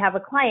 So we have a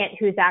client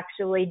who's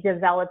actually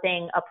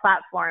developing a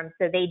platform.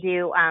 So they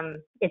do,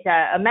 it's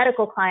a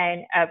medical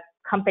client, a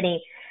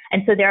company.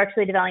 And so they're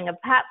actually developing a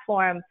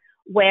platform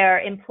where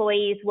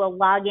employees will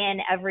log in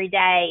every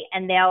day,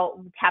 and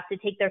they'll have to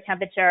take their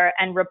temperature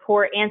and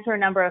answer a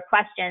number of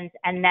questions.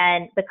 And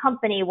then the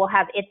company will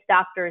have its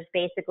doctors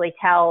basically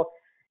tell,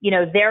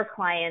 their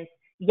clients,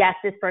 yes,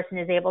 this person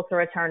is able to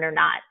return or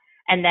not.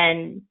 And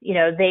then,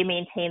 they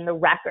maintain the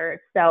record.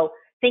 So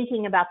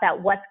thinking about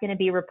that, what's going to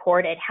be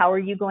reported? How are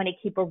you going to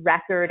keep a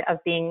record of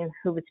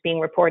who's being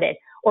reported?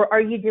 Or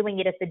are you doing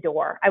it at the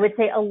door? I would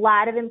say a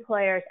lot of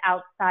employers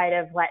outside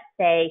of, let's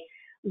say,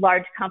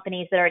 large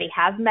companies that already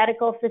have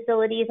medical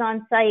facilities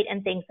on site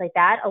and things like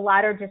that, a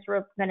lot are just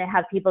going to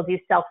have people do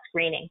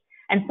self-screening.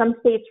 And some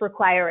states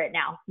require it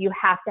now. You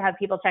have to have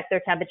people check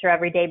their temperature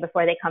every day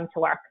before they come to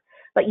work.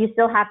 But you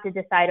still have to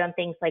decide on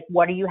things like,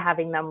 what are you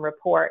having them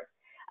report?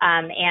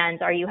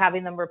 And are you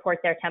having them report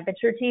their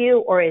temperature to you?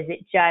 Or is it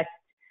just,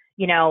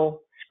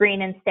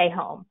 screen and stay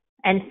home?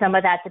 And some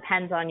of that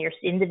depends on your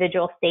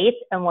individual states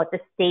and what the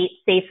state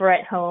safer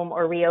at home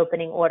or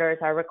reopening orders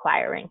are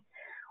requiring.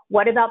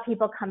 What about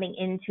people coming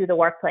into the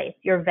workplace?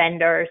 Your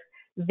vendors,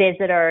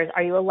 visitors,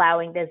 are you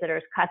allowing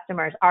visitors,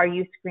 customers? Are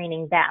you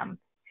screening them?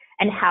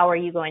 And how are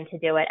you going to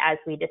do it, as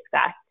we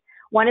discussed?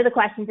 One of the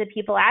questions that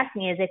people ask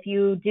me is, if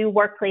you do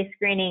workplace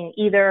screening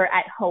either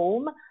at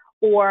home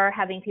or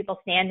having people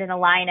stand in a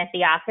line at the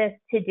office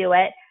to do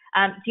it,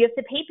 do you have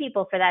to pay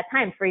people for that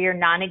time, for your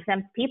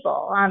non-exempt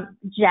people?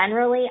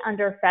 Generally,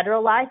 under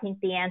federal law, I think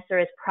the answer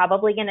is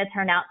probably going to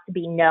turn out to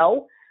be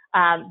no.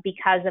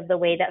 because of the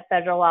way that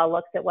federal law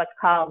looks at what's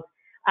called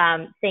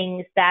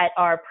things that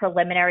are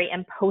preliminary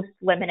and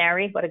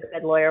post-preliminary, what a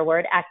good lawyer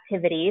word,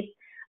 activities,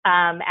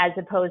 as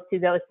opposed to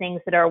those things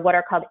that are what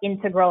are called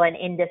integral and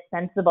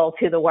indispensable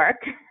to the work.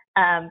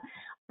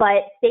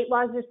 But state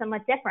laws are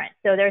somewhat different.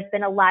 So there's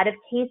been a lot of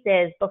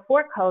cases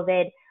before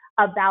COVID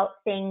about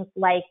things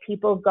like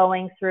people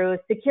going through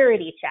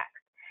security checks.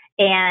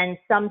 And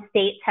some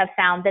states have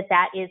found that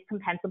that is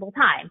compensable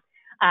time.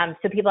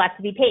 So people have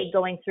to be paid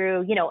going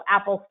through,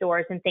 Apple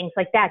stores and things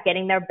like that,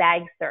 getting their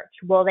bags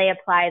searched. Will they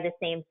apply the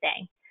same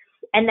thing?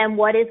 And then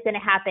what is going to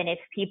happen if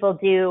people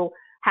do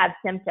have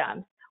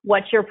symptoms?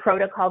 What's your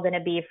protocol going to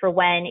be for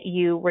when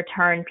you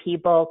return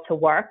people to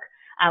work?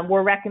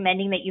 We're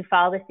recommending that you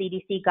follow the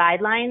CDC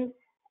guidelines.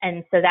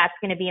 And so that's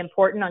going to be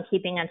important on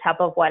keeping on top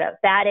of what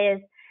that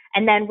is.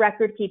 And then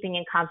record keeping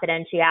and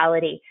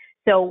confidentiality.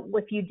 So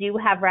if you do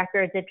have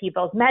records of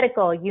people's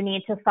medical, you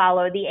need to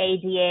follow the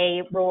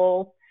ADA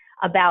rules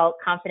about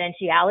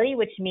confidentiality,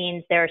 which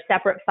means there are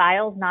separate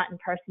files, not in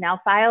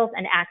personnel files,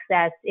 and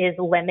access is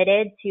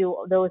limited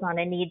to those on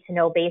a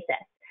need-to-know basis.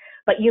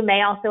 But you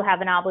may also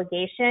have an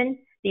obligation.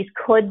 These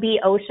could be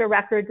OSHA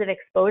records of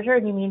exposure,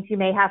 and it means you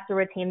may have to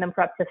retain them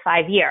for up to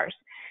 5 years.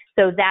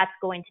 So that's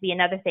going to be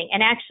another thing.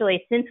 And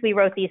actually, since we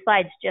wrote these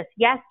slides just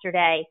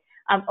yesterday,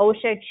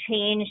 OSHA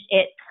changed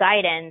its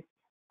guidance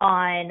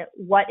on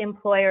what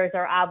employers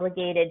are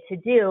obligated to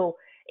do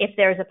if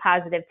there's a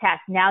positive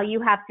test. Now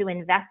you have to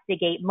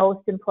investigate,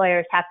 most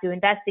employers have to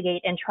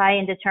investigate and try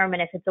and determine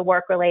if it's a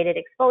work-related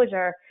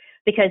exposure,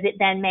 because it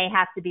then may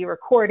have to be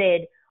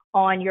recorded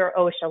on your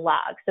OSHA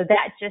log. So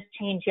that just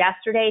changed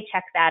yesterday.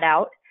 Check that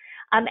out.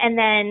 And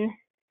then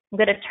I'm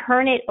going to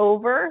turn it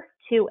over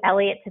to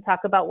Elliot to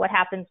talk about what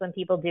happens when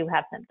people do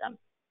have symptoms.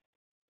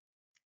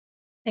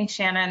 Thanks,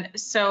 Shannon.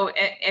 So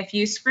if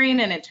you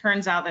screen and it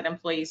turns out that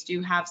employees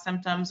do have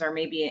symptoms, or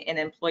maybe an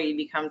employee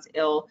becomes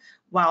ill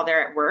while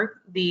they're at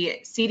work,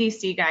 the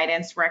CDC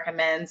guidance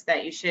recommends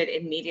that you should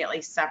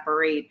immediately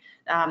separate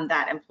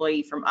that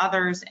employee from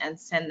others and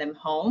send them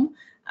home.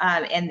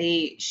 And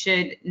they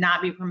should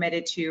not be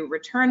permitted to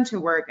return to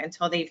work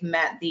until they've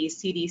met the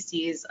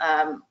CDC's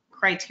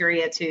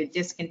criteria to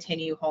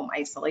discontinue home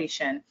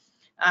isolation.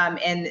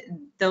 And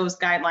those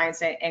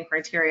guidelines and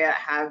criteria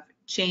have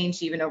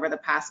changed even over the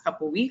past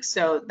couple of weeks.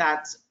 So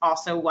that's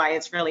also why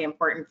it's really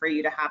important for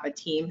you to have a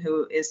team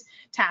who is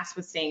tasked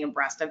with staying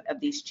abreast of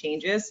these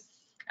changes.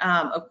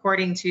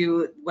 According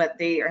to what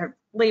they have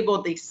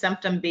labeled the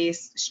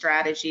symptom-based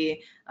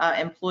strategy,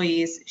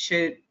 employees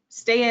should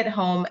stay at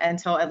home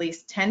until at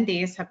least 10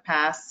 days have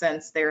passed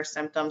since their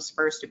symptoms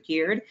first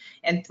appeared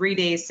and 3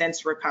 days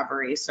since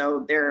recovery.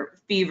 So their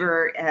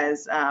fever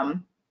has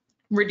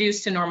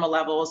reduced to normal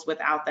levels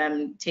without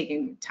them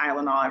taking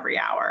Tylenol every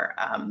hour,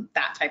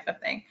 that type of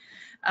thing.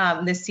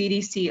 The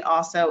CDC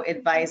also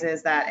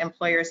advises that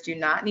employers do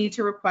not need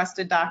to request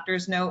a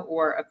doctor's note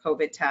or a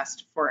COVID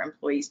test for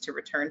employees to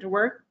return to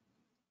work.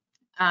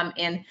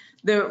 And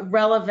the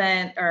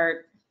relevant,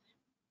 or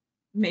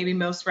maybe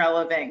most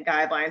relevant,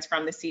 guidelines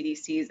from the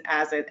CDC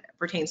as it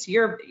pertains to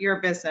your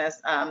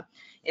business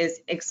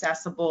is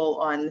accessible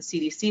on the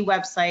CDC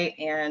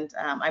website, and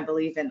I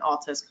believe in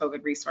Alta's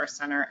COVID Resource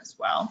Center as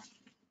well.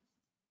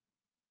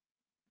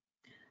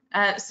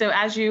 So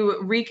as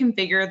you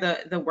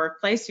reconfigure the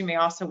workplace, you may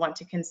also want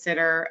to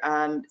consider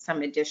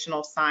some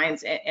additional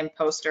signs and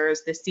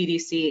posters. The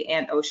CDC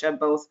and OSHA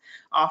both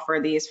offer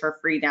these for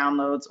free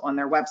downloads on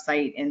their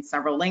website in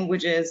several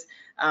languages,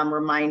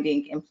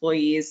 reminding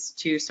employees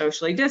to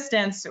socially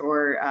distance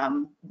or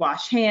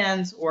wash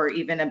hands, or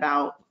even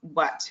about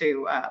what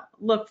to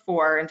look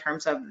for in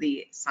terms of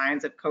the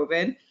signs of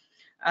COVID.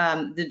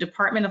 The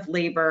Department of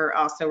Labor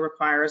also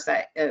requires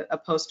that a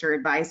poster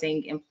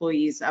advising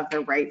employees of their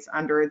rights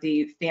under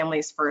the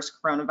Families First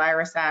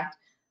Coronavirus Act.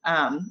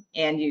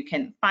 And you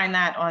can find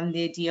that on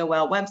the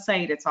DOL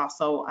website. It's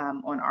also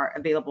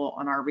available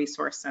on our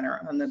resource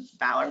center on the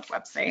Ballard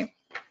website.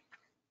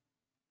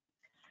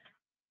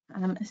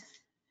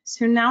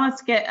 So now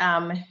let's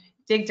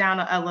dig down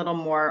a little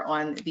more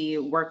on the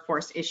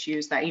workforce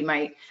issues that you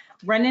might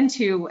run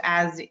into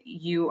as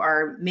you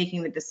are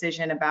making the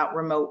decision about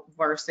remote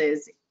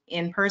versus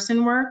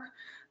in-person work.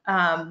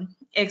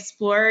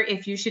 Explore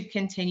if you should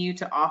continue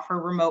to offer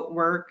remote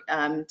work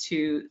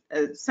to a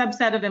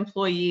subset of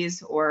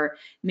employees, or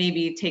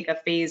maybe take a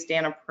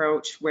phased-in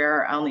approach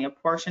where only a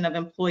portion of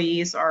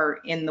employees are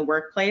in the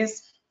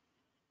workplace.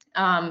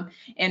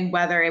 And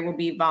whether it will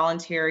be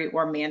voluntary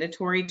or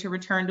mandatory to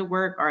return to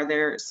work. Are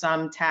there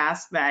some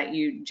tasks that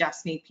you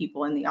just need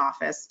people in the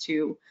office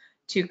to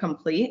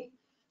complete?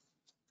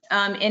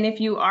 And if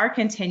you are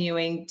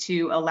continuing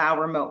to allow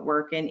remote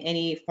work in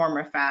any form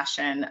or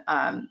fashion,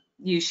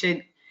 you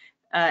should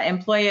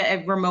employ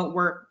a remote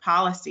work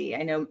policy.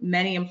 I know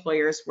many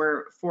employers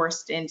were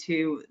forced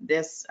into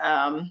this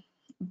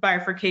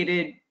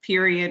bifurcated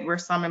period where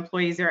some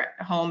employees are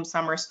at home,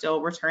 some are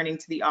still returning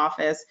to the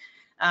office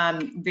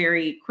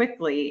very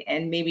quickly,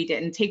 and maybe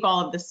didn't take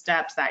all of the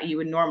steps that you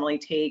would normally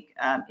take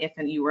if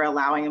you were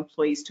allowing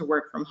employees to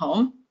work from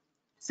home.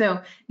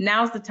 So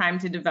now's the time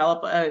to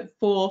develop a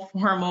full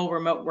formal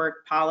remote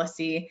work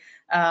policy,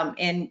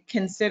 and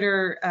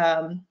consider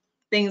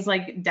things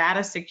like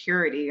data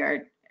security.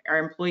 Are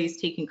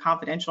employees taking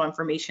confidential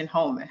information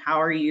home, and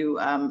how are you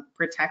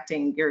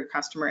protecting your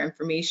customer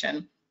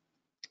information?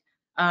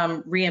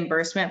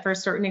 Reimbursement for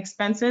certain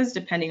expenses,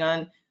 depending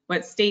on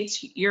what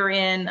states you're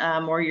in,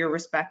 or your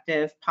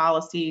respective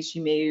policies.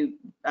 You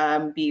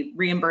may be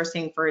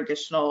reimbursing for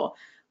additional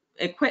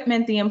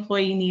equipment the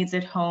employee needs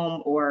at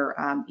home, or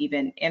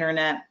even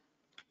internet.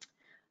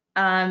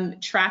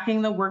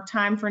 Tracking the work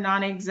time for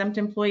non-exempt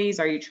employees.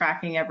 Are you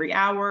tracking every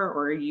hour,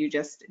 or are you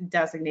just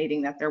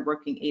designating that they're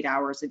working 8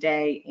 hours a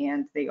day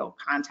and they'll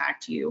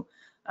contact you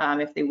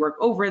if they work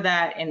over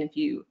that, and if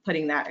you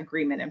putting that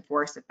agreement in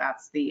force, if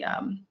that's the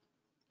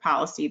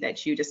policy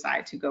that you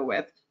decide to go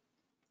with.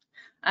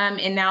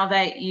 And now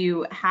that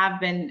you have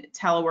been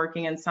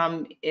teleworking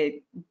in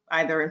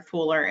either in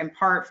full or in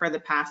part for the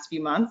past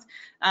few months,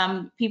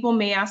 people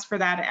may ask for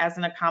that as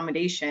an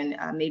accommodation.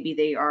 Maybe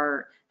they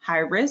are high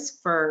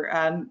risk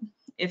for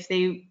if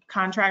they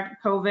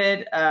contract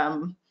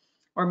COVID,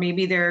 or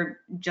maybe they're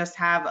just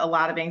have a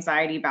lot of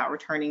anxiety about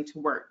returning to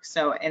work.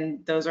 So,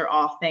 and those are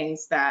all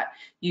things that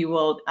you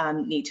will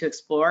need to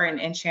explore,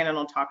 and Shannon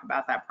will talk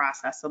about that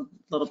process a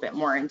little bit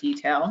more in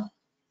detail.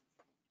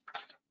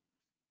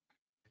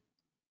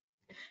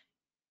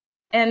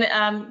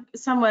 And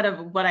somewhat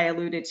of what I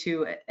alluded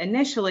to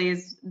initially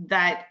is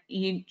that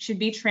you should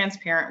be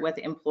transparent with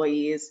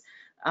employees.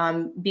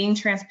 Being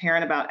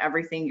transparent about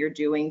everything you're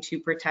doing to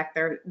protect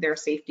their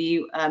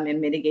safety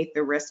and mitigate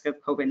the risk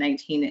of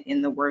COVID-19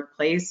 in the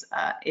workplace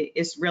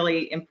is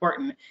really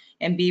important.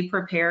 And be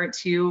prepared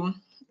to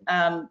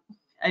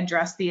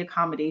address the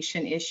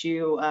accommodation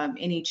issue,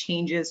 any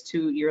changes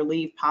to your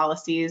leave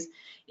policies.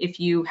 If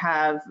you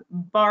have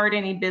barred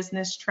any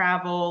business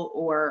travel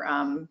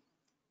or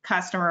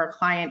customer or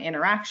client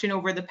interaction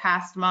over the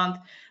past month,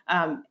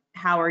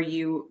 how are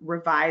you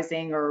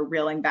revising or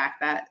reeling back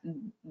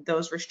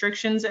those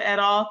restrictions at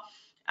all,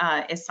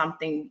 is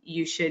something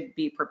you should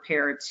be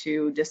prepared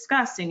to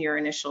discuss in your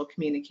initial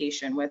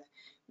communication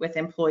with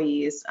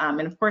employees. And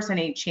of course,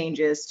 any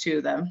changes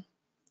to the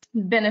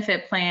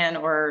benefit plan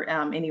or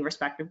any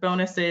respective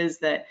bonuses,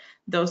 that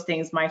those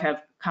things might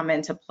have come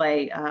into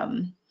play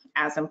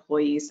as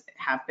employees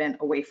have been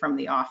away from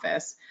the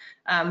office.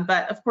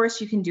 But of course,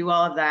 you can do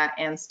all of that,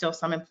 and still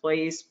some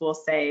employees will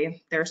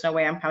say, there's no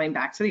way I'm coming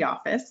back to the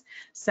office.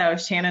 So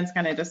Shannon's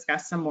going to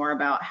discuss some more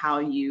about how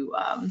you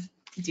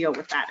deal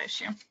with that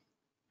issue.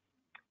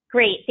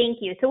 Great, thank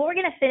you. So what we're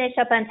going to finish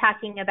up on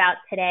talking about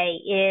today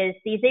is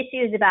these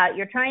issues about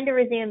you're trying to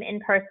resume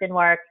in-person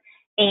work,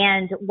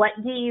 and what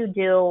do you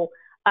do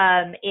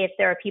if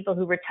there are people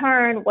who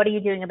return? What are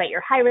you doing about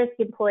your high-risk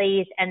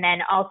employees? And then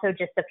also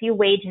just a few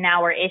wage and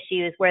hour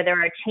issues where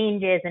there are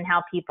changes in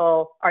how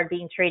people are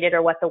being treated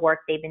or what the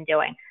work they've been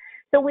doing.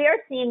 So we are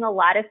seeing a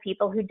lot of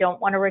people who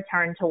don't want to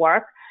return to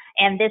work.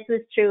 And this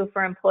was true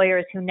for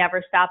employers who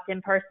never stopped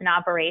in-person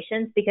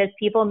operations, because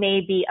people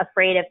may be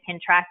afraid of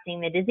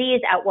contracting the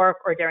disease at work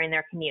or during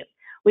their commute.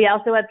 We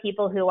also have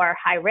people who are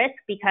high risk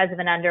because of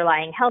an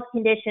underlying health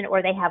condition,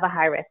 or they have a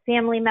high-risk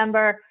family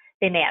member.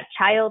 They may have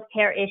child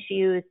care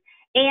issues.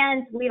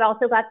 And we've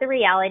also got the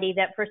reality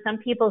that for some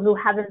people who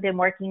haven't been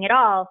working at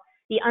all,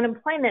 the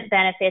unemployment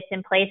benefits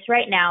in place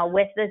right now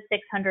with the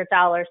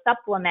 $600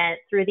 supplement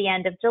through the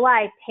end of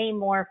July pay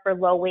more for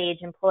low-wage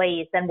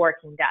employees than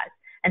working does.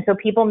 And so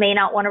people may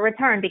not want to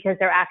return because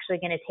they're actually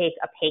going to take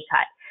a pay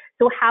cut.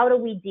 So how do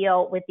we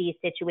deal with these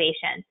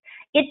situations?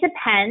 It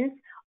depends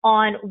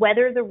on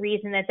whether the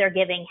reason that they're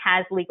giving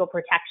has legal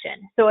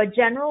protection. So a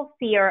general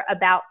fear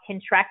about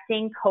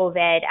contracting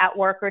COVID at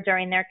work or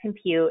during their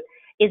commute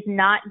is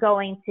not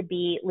going to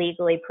be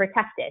legally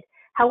protected.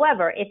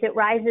 However, if it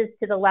rises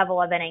to the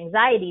level of an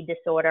anxiety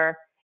disorder,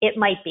 it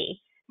might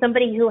be.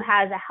 Somebody who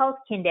has a health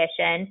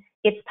condition,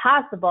 it's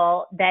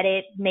possible that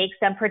it makes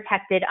them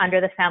protected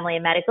under the Family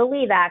and Medical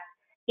Leave Act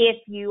if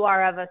you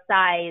are of a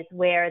size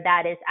where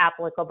that is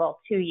applicable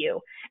to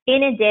you.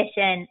 In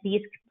addition,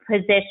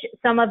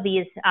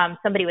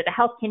 somebody with a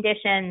health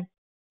condition,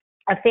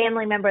 a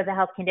family member with a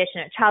health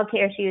condition, or child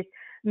care issues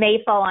may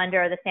fall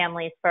under the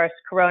Families First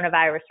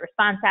Coronavirus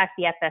Response Act,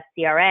 the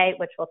FSCRA,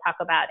 which we'll talk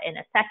about in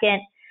a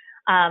second.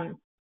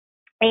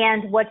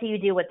 And what do you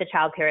do with the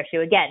child care issue?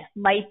 Again,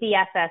 might be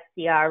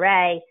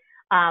FSCRA,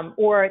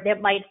 or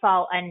that might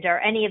fall under,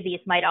 any of these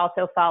might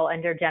also fall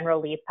under general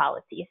leave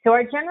policy. So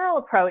our general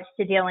approach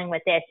to dealing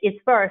with this is,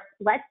 first,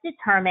 let's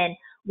determine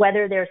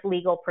whether there's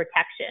legal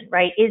protection,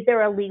 right? Is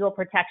there a legal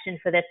protection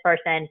for this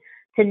person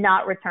to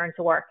not return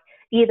to work?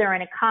 Either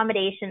an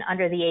accommodation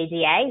under the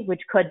ADA,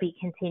 which could be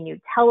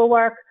continued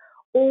telework,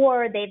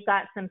 or they've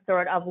got some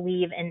sort of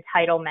leave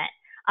entitlement.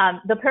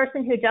 The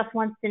person who just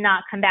wants to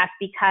not come back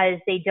because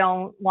they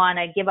don't want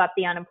to give up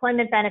the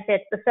unemployment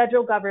benefits, the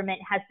federal government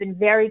has been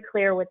very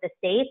clear with the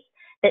states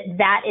that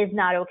that is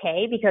not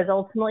okay, because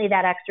ultimately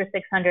that extra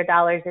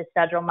 $600 is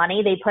federal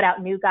money. They put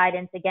out new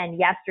guidance again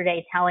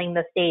yesterday telling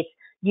the states,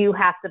 you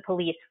have to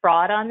police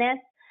fraud on this.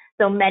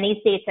 So many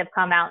states have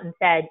come out and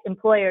said,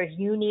 employers,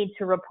 you need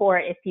to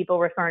report if people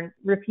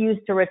refuse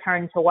to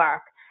return to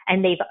work,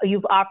 and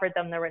you've offered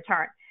them the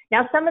return.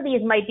 Now, some of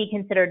these might be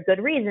considered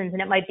good reasons,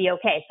 and it might be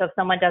okay. So if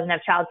someone doesn't have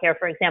childcare,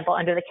 for example,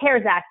 under the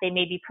CARES Act, they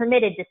may be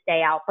permitted to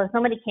stay out, but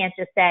somebody can't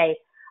just say,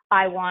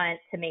 I want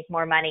to make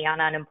more money on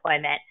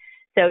unemployment.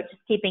 So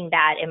just keeping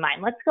that in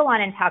mind. Let's go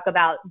on and talk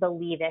about the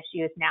leave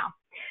issues now.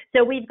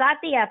 So we've got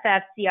the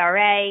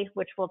FFCRA,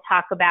 which we'll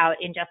talk about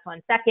in just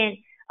one second.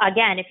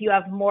 Again, if you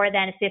have more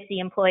than 50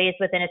 employees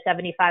within a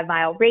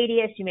 75-mile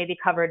radius, you may be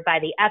covered by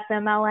the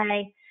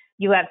FMLA.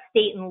 You have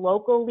state and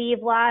local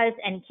leave laws,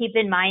 and keep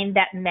in mind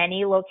that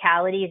many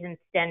localities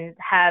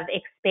have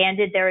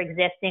expanded their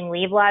existing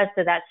leave laws.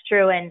 So that's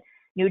true in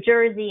New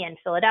Jersey and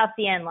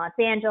Philadelphia and Los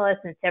Angeles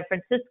and San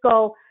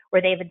Francisco,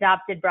 where they've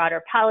adopted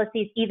broader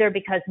policies, either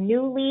because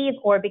new leave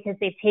or because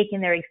they've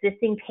taken their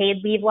existing paid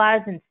leave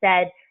laws and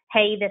said,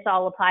 hey, this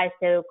all applies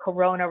to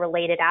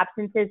corona-related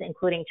absences,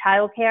 including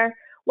childcare.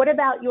 What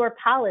about your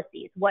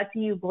policies? What do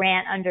you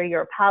grant under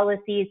your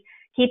policies?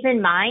 Keep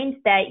in mind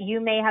that you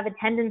may have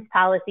attendance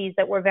policies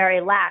that were very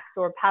lax,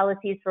 or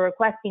policies for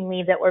requesting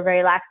leave that were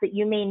very lax, that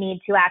you may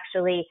need to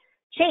actually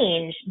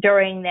change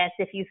during this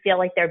if you feel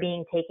like they're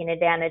being taken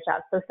advantage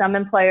of. So some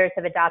employers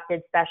have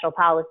adopted special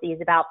policies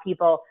about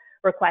people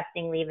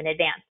requesting leave in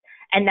advance.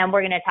 And then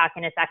we're going to talk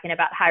in a second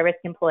about high-risk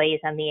employees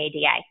and the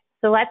ADA.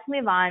 So let's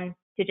move on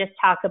to just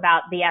talk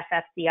about the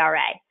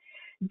FFCRA.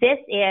 This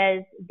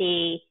is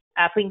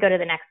if we can go to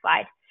the next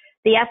slide.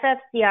 The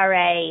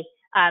FFCRA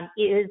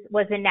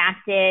was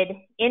enacted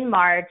in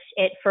March.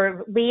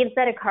 For leaves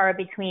that occur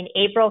between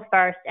April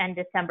 1st and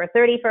December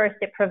 31st,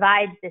 it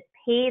provides this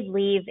paid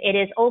leave. It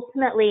is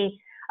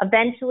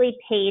eventually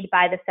paid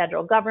by the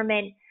federal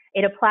government.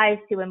 It applies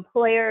to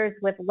employers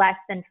with less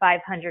than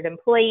 500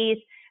 employees.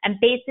 And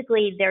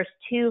basically, there's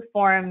two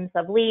forms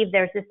of leave.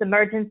 There's this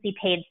emergency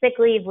paid sick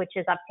leave, which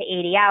is up to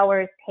 80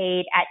 hours,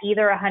 paid at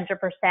either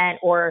 100%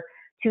 or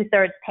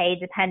 2/3 pay,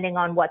 depending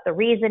on what the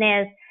reason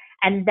is.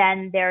 And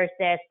then there's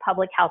this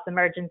public health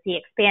emergency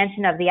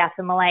expansion of the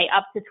FMLA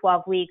up to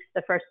 12 weeks.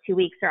 The first 2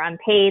 weeks are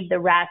unpaid. The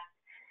rest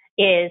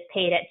is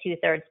paid at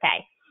 2/3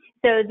 pay.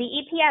 So the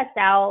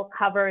EPSL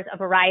covers a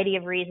variety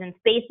of reasons.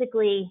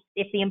 Basically,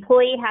 if the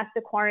employee has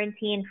to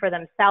quarantine for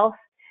themselves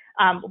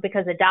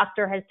because a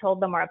doctor has told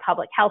them, or a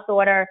public health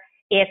order,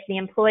 if the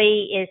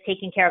employee is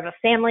taking care of a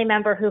family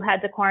member who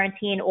had to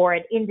quarantine, or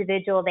an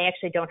individual, they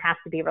actually don't have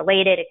to be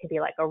related. It could be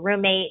like a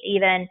roommate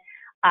even.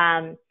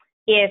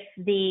 If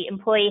the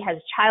employee has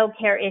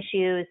childcare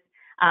issues,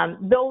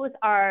 those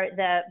are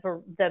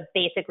the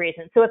basic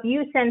reasons. So if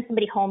you send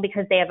somebody home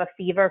because they have a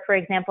fever, for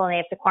example, and they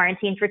have to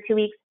quarantine for 2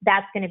 weeks,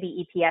 that's going to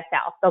be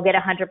EPSL. They'll get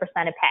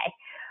 100% of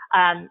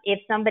pay. If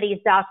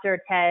somebody's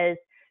doctor says,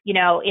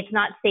 it's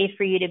not safe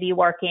for you to be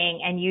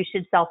working and you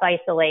should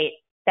self-isolate,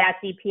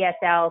 that's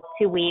EPSL,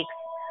 2 weeks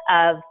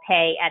of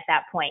pay at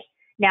that point.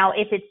 Now,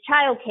 if it's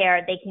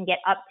childcare, they can get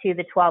up to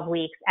the 12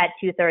 weeks at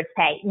 2/3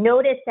 pay.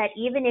 Notice that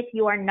even if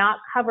you are not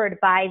covered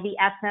by the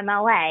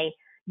FMLA,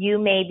 you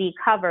may be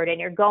covered, and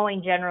you're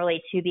going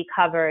generally to be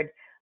covered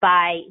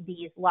by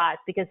these laws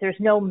because there's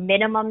no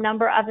minimum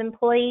number of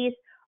employees.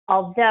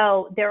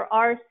 Although there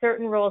are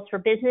certain rules for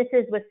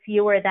businesses with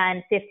fewer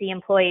than 50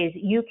 employees,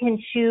 you can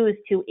choose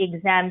to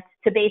exempt,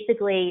 to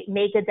basically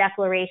make a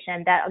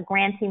declaration that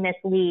granting this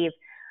leave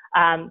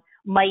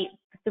might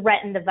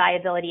threaten the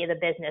viability of the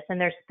business, and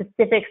there's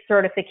specific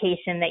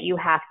certification that you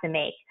have to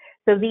make.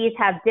 So these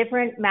have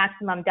different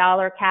maximum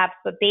dollar caps,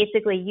 but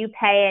basically you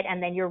pay it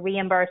and then you're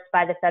reimbursed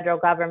by the federal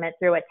government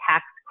through a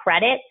tax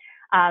credit.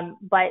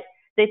 But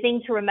the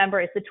thing to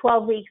remember is the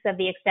 12 weeks of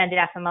the extended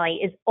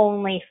FMLA is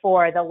only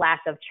for the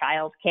lack of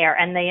child care,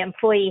 and the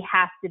employee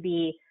has to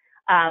be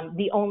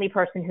the only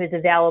person who's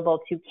available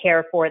to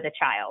care for the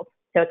child.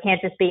 So it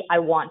can't just be, I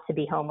want to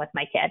be home with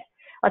my kid.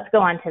 Let's go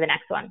on to the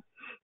next one.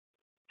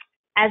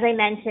 As I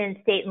mentioned,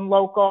 state and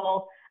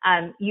local,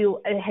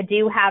 you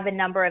do have a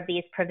number of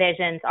these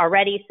provisions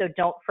already, so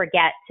don't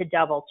forget to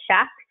double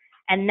check.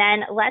 And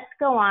then let's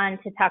go on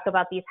to talk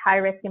about these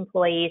high-risk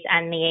employees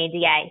and the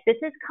ADA. This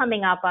is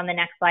coming up on the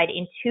next slide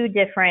in two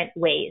different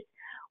ways.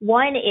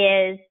 One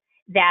is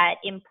that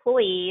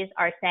employees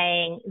are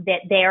saying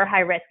that they are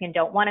high risk and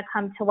don't want to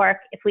come to work.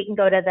 If we can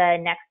go to the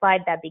next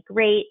slide, that'd be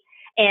great.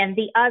 And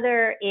the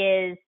other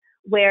is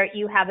where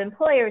you have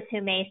employers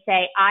who may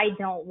say, I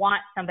don't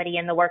want somebody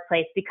in the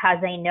workplace because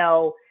I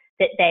know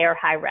that they are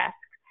high risk.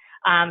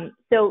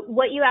 So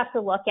what you have to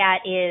look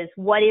at is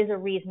what is a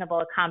reasonable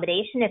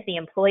accommodation if the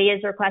employee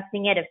is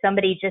requesting it. If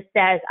somebody just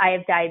says, I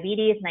have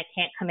diabetes and I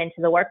can't come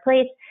into the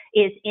workplace,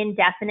 is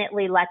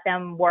indefinitely let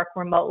them work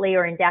remotely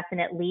or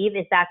indefinite leave,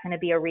 is that going to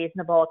be a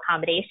reasonable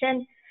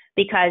accommodation?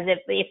 Because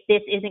if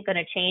this isn't going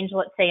to change,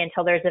 let's say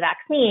until there's a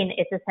vaccine,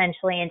 it's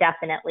essentially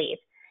indefinite leave.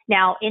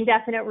 Now,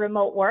 indefinite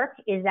remote work,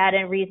 is that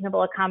a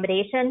reasonable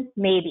accommodation?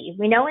 Maybe.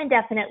 We know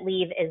indefinite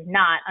leave is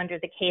not under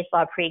the case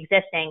law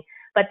pre-existing,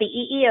 but the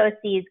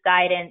EEOC's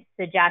guidance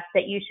suggests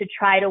that you should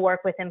try to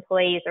work with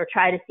employees or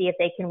try to see if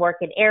they can work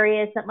in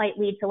areas that might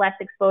lead to less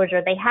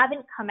exposure. They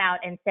haven't come out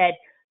and said,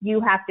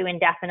 you have to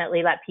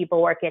indefinitely let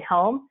people work at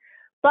home.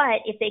 But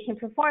if they can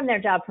perform their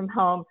job from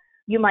home,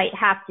 you might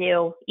have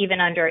to, even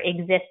under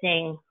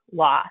existing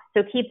law.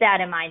 So keep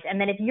that in mind.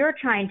 And then if you're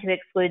trying to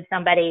exclude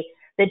somebody,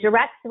 the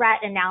direct threat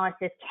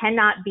analysis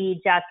cannot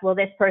be just, well,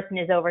 this person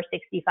is over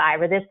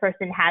 65 or this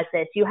person has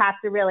this. You have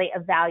to really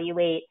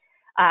evaluate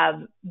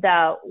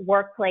the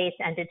workplace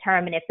and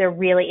determine if there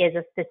really is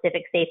a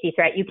specific safety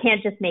threat. You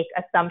can't just make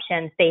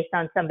assumptions based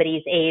on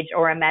somebody's age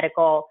or a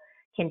medical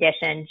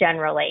condition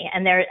generally.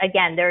 And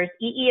there's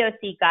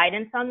EEOC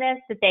guidance on this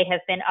that they have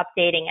been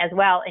updating as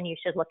well, and you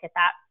should look at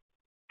that.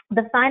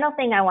 The final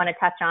thing I want to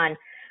touch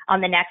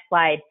on the next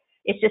slide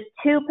is just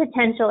two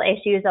potential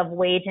issues of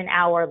wage and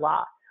hour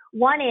law.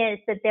 One is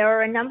that there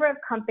are a number of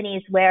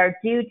companies where,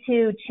 due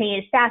to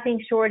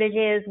staffing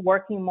shortages,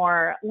 working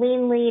more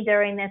leanly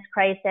during this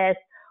crisis,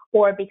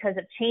 or because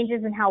of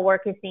changes in how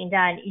work is being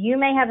done, you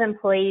may have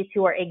employees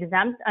who are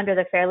exempt under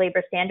the Fair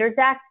Labor Standards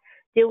Act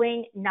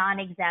doing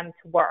non-exempt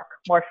work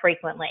more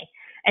frequently.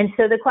 And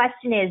so the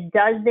question is,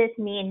 does this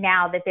mean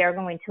now that they're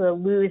going to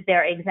lose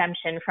their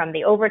exemption from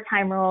the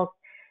overtime rules?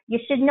 You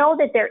should know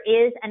that there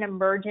is an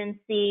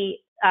emergency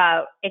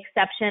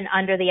exception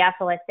under the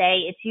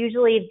FLSA. It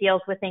usually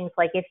deals with things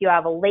like if you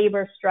have a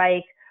labor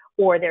strike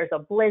or there's a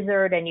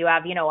blizzard and you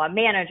have, a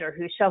manager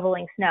who's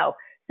shoveling snow.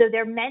 So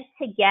they're meant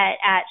to get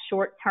at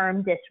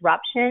short-term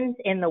disruptions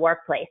in the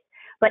workplace.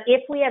 But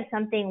if we have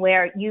something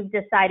where you've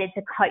decided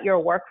to cut your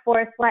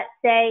workforce, let's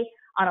say,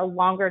 on a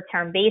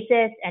longer-term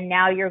basis, and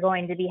now you're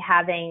going to be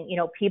having,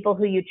 people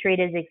who you treat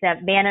as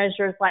exempt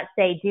managers, let's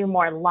say, do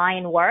more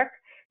line work,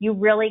 you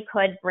really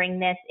could bring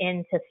this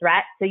into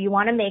threat. So you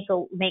want to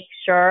make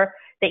sure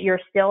that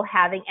you're still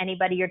having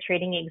anybody you're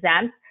treating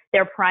exempt.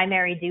 Their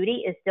primary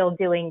duty is still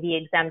doing the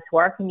exempt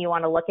work, and you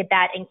want to look at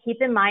that. And keep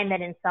in mind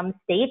that in some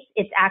states,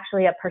 it's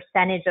actually a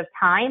percentage of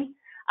time.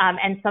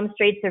 And some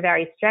states are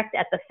very strict.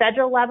 At the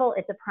federal level,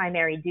 it's a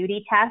primary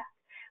duty test,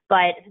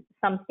 but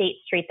some states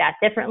treat that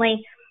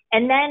differently.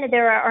 And then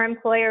there are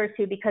employers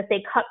who, because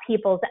they cut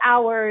people's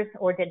hours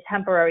or did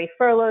temporary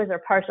furloughs or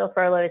partial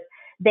furloughs,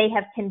 they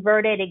have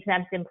converted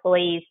exempt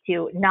employees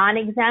to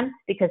non-exempt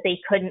because they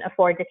couldn't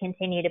afford to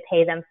continue to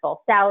pay them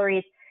full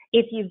salaries.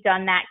 If you've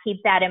done that,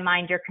 keep that in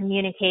mind, your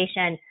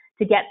communication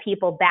to get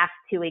people back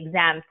to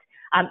exempt.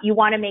 You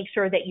want to make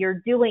sure that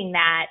you're doing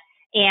that,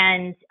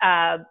 and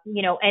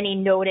any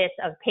notice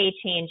of pay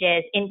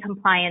changes in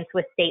compliance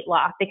with state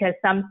law, because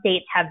some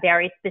states have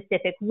very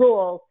specific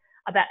rules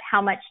about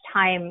how much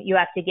time you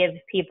have to give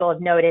people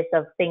notice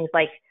of things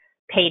like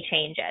pay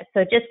changes.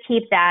 So just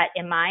keep that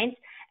in mind.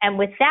 And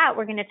with that,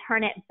 we're going to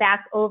turn it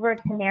back over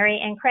to Mary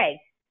and Craig.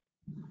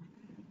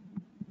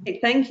 Hey,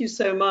 thank you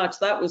so much.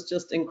 That was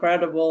just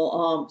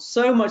incredible.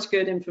 So much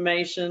good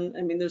information.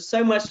 I mean, there's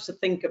so much to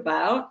think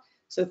about.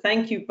 So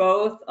thank you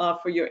both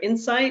for your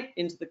insight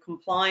into the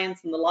compliance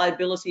and the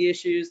liability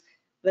issues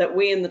that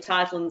we in the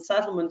title and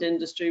settlement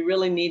industry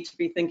really need to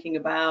be thinking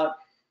about.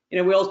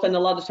 We all spend a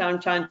lot of time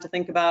trying to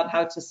think about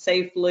how to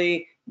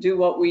safely do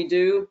what we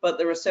do, but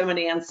there are so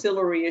many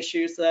ancillary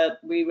issues that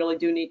we really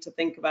do need to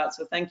think about.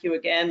 So thank you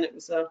again. It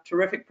was a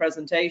terrific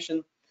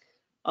presentation.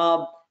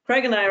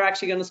 Craig and I are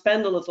actually going to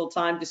spend a little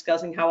time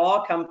discussing how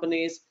our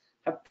companies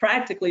have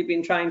practically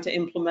been trying to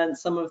implement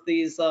some of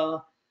these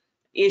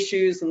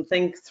issues and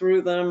think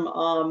through them.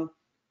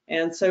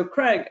 And so,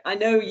 Craig, I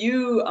know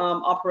you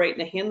operate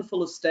in a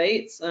handful of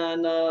states,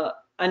 and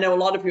I know a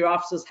lot of your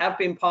offices have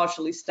been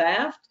partially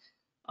staffed.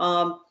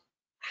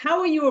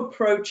 How are you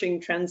approaching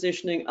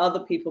transitioning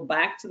other people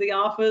back to the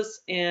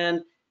office,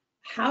 and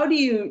how do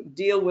you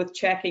deal with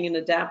checking and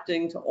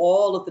adapting to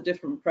all of the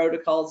different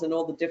protocols and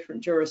all the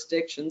different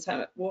jurisdictions?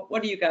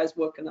 What are you guys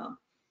working on?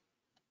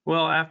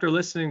 Well, after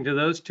listening to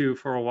those two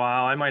for a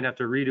while, I might have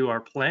to redo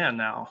our plan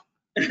now.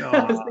 So,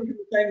 I was thinking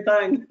the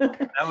same thing.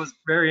 That was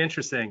very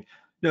interesting.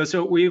 No,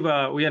 so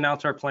we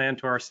announced our plan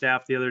to our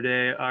staff the other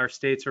day. Our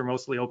states are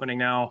mostly opening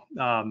now.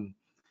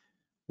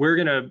 We're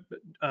going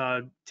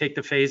to take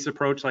the phased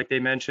approach, like they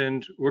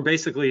mentioned. We're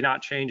basically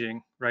not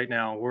changing right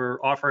now.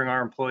 We're offering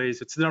our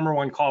employees, it's the number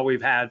one call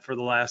we've had for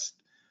the last,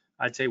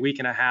 I'd say, week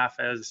and a half,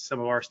 as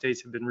some of our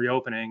states have been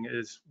reopening,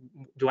 is,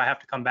 do I have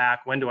to come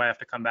back? When do I have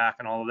to come back?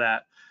 And all of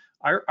that.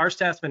 Our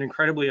staff's been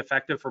incredibly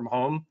effective from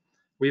home.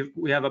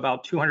 We have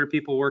about 200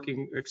 people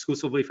working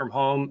exclusively from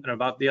home, and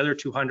about the other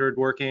 200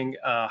 working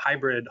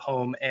hybrid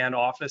home and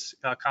office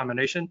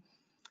combination.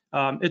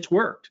 It's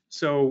worked.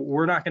 So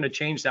we're not going to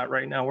change that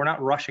right now. We're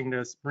not rushing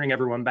to bring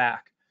everyone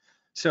back.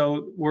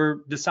 So we're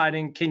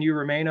deciding, can you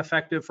remain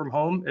effective from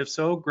home? If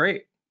so,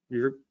 great.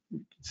 You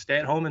stay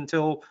at home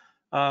until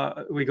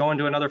we go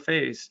into another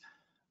phase.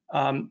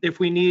 If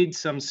we need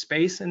some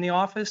space in the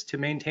office to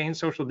maintain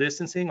social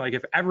distancing, like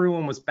if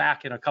everyone was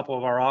back in a couple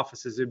of our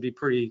offices, it'd be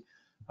pretty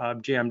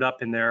jammed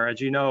up in there. As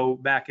you know,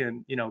 back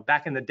in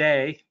the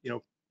day,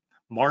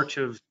 March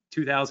of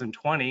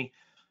 2020,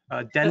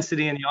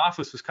 density in the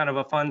office was kind of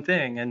a fun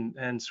thing, and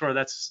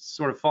that's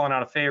sort of fallen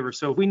out of favor.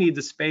 So if we need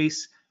the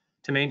space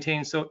to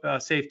maintain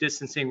safe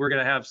distancing, we're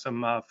going to have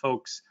some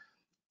folks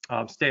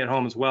stay at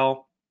home as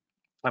well.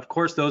 Of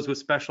course, those with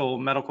special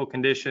medical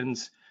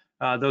conditions,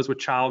 those with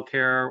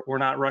childcare. We're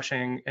not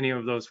rushing any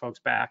of those folks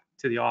back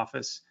to the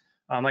office.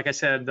 Like I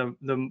said,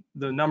 the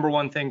number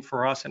one thing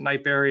for us at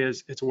Knightberry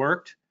is it's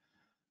worked.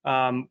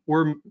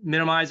 We're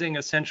minimizing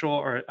essential,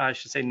 or I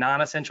should say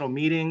non-essential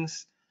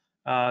meetings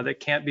that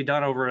can't be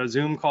done over a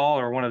Zoom call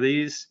or one of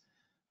these.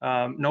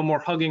 No more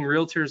hugging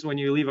realtors when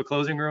you leave a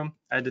closing room.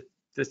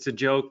 That's a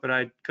joke, but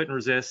I couldn't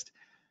resist.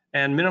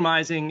 And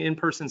minimizing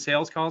in-person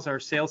sales calls. Our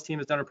sales team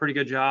has done a pretty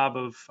good job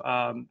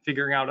of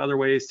figuring out other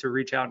ways to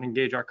reach out and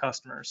engage our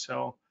customers.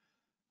 So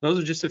those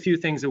are just a few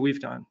things that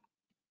we've done.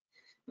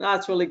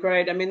 That's really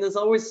great. I mean, there's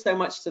always so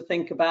much to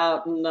think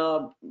about, and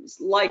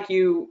like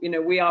you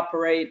know, we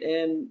operate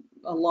in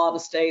a lot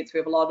of states. We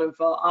have a lot of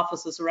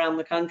offices around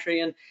the country,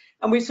 and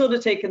we've sort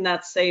of taken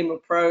that same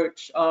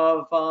approach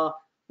of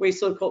we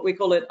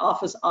call it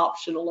office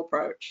optional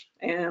approach.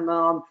 And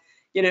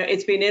you know,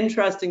 it's been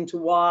interesting to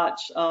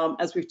watch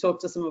as we've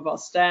talked to some of our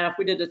staff.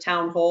 We did a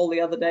town hall the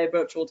other day,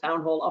 virtual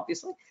town hall,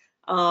 obviously,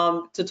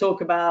 to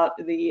talk about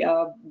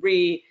the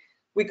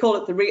we call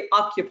it the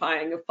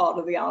reoccupying of part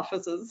of the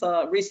offices.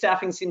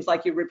 Restaffing seems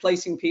like you're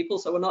replacing people,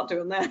 so we're not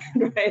doing that,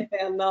 right?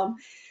 And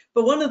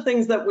but one of the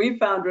things that we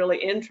found really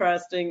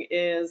interesting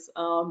is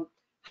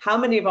how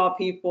many of our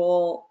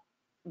people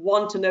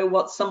want to know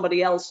what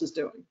somebody else is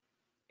doing.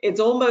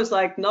 It's almost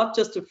like not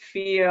just a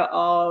fear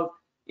of,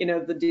 you know,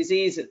 the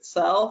disease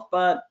itself,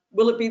 but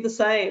will it be the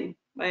same?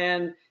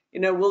 And, you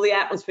know, will the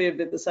atmosphere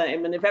be the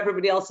same? And if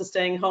everybody else is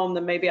staying home,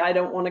 then maybe I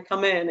don't want to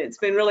come in. It's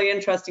been really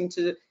interesting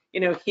to, you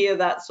know, hear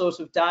that sort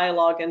of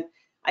dialogue. And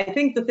I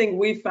think the thing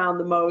we've found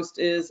the most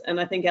is, and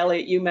I think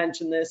Elliot, you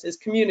mentioned this, is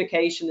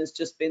communication has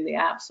just been the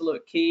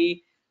absolute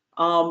key.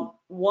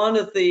 One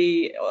of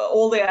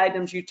all the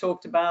items you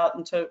talked about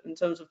in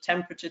terms of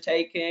temperature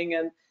taking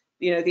and,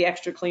 you know, the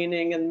extra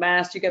cleaning and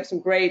masks, you get some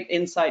great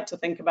insight to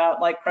think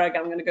about. Like Craig,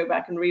 I'm going to go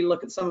back and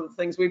relook at some of the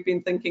things we've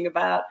been thinking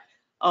about.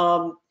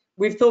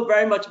 We've thought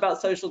very much about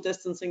social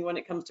distancing when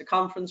it comes to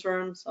conference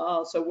rooms.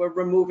 So we're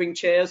removing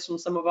chairs from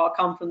some of our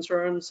conference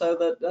rooms so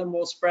that they're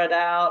more spread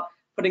out,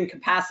 putting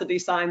capacity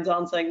signs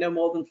on saying no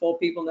more than 4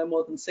 people, no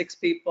more than 6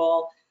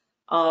 people.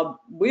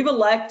 We've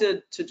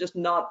elected to just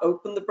not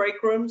open the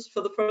break rooms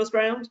for the first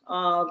round,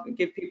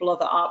 give people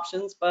other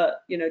options,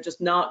 but, you know,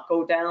 just not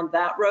go down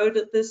that road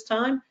at this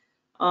time.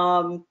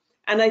 And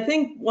I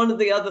think one of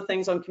the other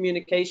things on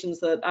communications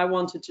that I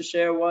wanted to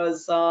share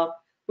was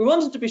we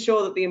wanted to be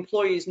sure that the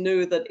employees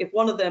knew that if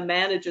one of their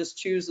managers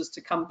chooses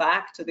to come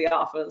back to the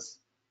office,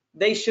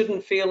 they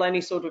shouldn't feel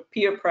any sort of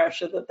peer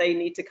pressure that they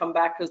need to come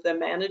back because their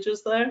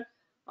manager's there.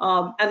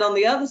 And on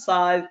the other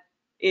side,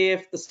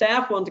 if the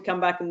staff want to come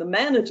back and the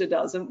manager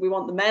doesn't, we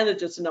want the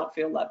manager to not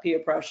feel that peer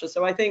pressure.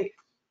 So I think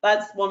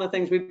that's one of the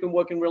things we've been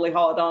working really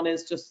hard on,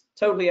 is just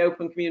totally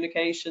open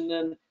communication.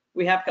 And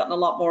we have gotten a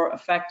lot more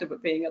effective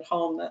at being at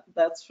home,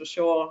 that's for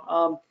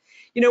sure.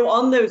 You know,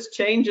 on those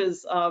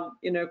changes,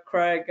 you know,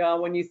 Craig,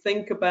 when you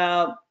think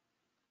about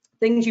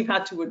things you've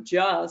had to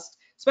adjust,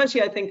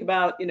 especially I think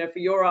about, you know, for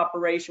your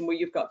operation where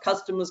you've got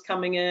customers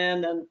coming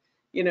in and,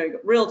 you know, you've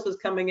got realtors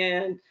coming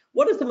in,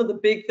 what are some of the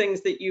big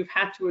things that you've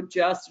had to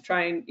adjust to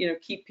try and, you know,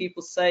 keep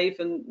people safe,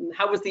 and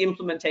how was the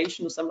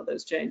implementation of some of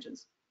those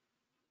changes?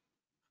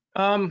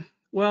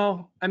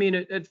 Well, I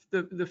mean,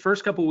 the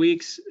first couple of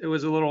weeks, it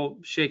was a little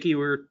shaky.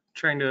 We were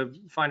trying to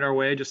find our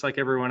way just like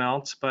everyone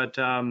else, but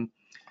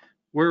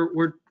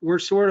we're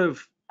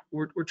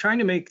trying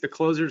to make the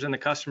closers and the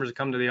customers that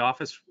come to the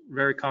office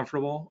very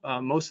comfortable.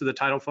 Most of the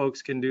title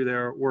folks can do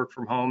their work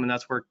from home, and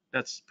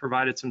that's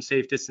provided some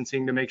safe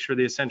distancing to make sure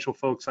the essential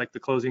folks like the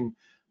closing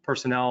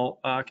personnel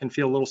can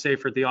feel a little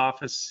safer at the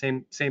office.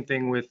 Same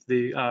thing with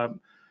the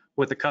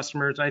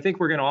customers. I think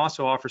we're going to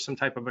also offer some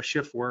type of a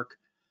shift work.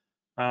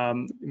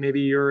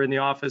 Maybe you're in the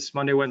office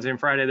Monday, Wednesday, and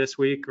Friday this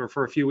week, or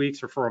for a few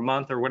weeks, or for a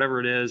month, or whatever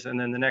it is, and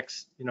then the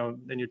next, you know,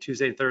 then you're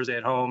Tuesday and Thursday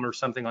at home, or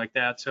something like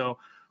that. So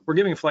we're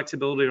giving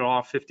flexibility to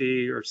all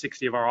 50 or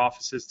 60 of our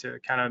offices to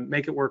kind of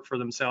make it work for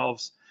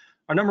themselves.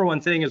 Our number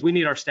one thing is we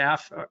need our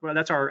staff. Well,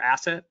 that's our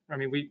asset. I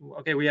mean,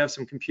 we have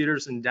some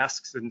computers and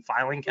desks and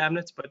filing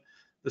cabinets, but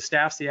the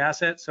staff's the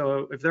asset.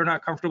 So if they're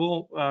not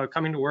comfortable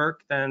coming to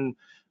work, then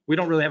we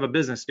don't really have a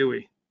business, do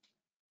we?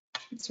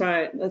 That's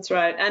right. That's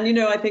right. And, you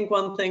know, I think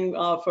one thing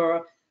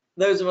for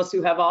those of us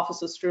who have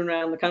offices strewn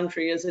around the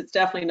country is it's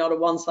definitely not a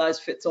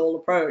one-size-fits-all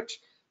approach.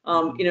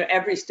 You know,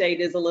 every state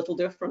is a little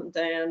different,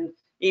 and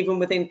even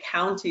within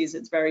counties,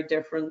 it's very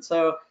different.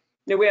 So,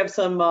 you know, we have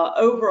some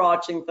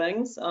overarching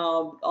things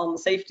on the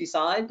safety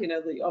side, you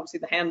know, obviously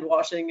the hand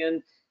washing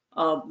and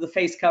the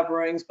face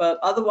coverings, but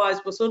otherwise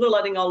we're sort of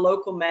letting our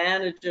local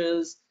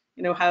managers,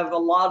 you know, have a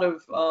lot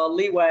of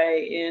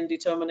leeway in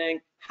determining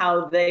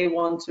how they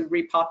want to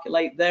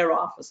repopulate their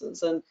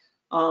offices. And,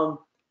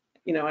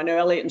 you know, I know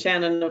Elliot and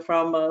Shannon are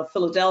from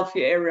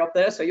Philadelphia area up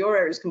there, so your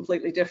area is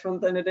completely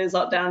different than it is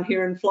up down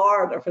here in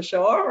Florida, for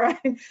sure,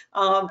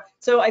 right?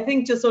 So I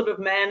think just sort of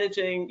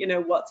managing, you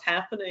know, what's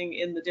happening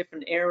in the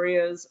different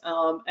areas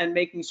and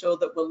making sure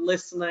that we're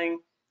listening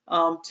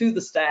to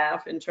the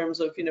staff in terms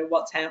of, you know,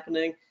 what's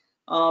happening.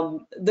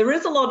 There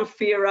is a lot of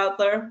fear out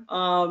there.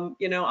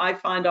 You know, I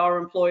find our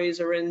employees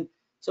are in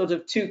sort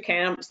of two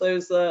camps,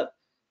 those that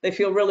they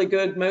feel really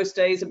good most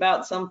days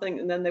about something,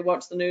 and then they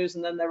watch the news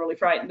and then they're really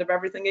frightened of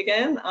everything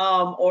again.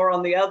 Or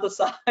on the other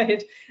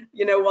side,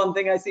 one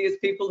thing I see is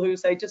people who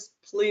say, just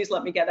please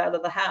let me get out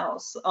of the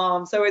house.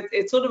 So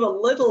it's sort of a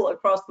little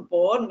across the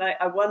board. And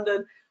I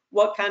wondered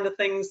what kind of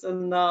things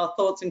and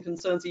thoughts and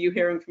concerns are you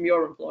hearing from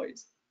your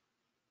employees?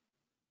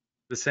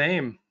 The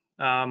same.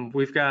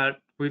 We've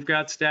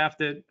got staff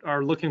that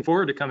are looking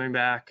forward to coming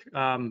back.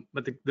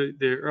 But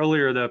the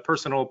earlier, the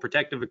personal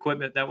protective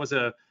equipment, that was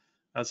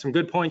some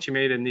good points you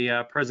made in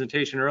the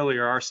presentation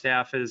earlier. Our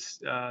staff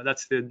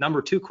that's the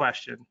number 2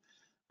 question.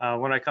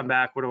 When I come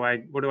back, what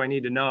do I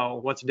need to know?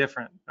 What's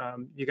different?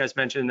 You guys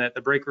mentioned that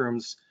the break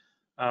rooms,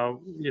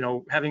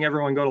 having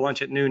everyone go to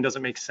lunch at noon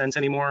doesn't make sense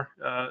anymore.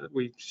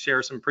 We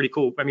share some pretty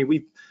cool,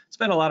 we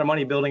spent a lot of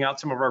money building out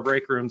some of our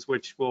break rooms,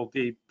 which will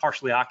be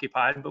partially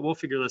occupied, but we'll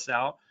figure this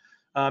out.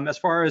 As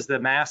far as the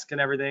mask and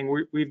everything,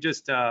 we've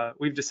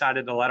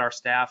decided to let our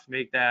staff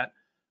make that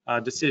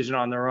decision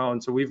on their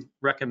own. So we've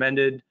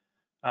recommended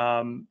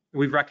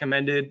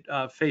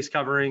face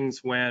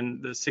coverings when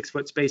the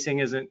 6-foot spacing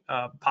isn't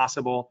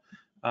possible.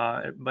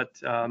 But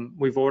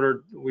we've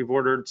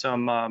ordered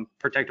some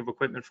protective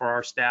equipment for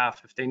our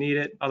staff if they need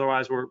it.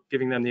 Otherwise, we're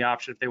giving them the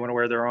option if they want to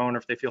wear their own or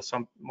if they feel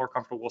more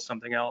comfortable with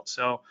something else.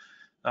 So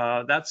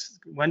that's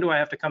when do I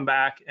have to come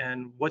back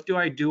and what do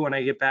I do when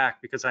I get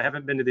back? Because I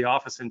haven't been to the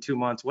office in 2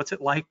 months. What's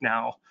it like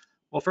now?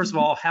 Well, first of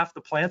all, half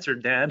the plants are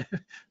dead,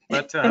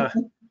 but so.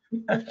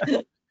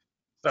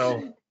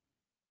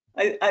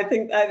 I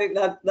think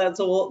that's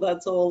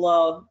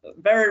all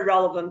very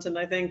relevant, and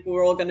I think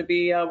we're all going to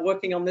be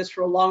working on this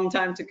for a long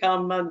time to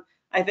come. And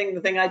I think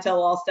the thing I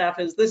tell our staff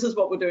is this is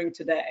what we're doing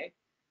today.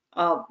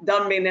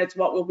 Doesn't mean it's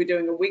what we'll be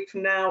doing a week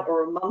from now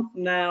or a month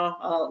from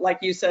now. Like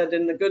you said,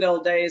 in the good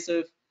old days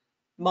of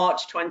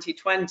March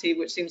 2020,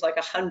 which seems like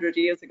 100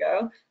 years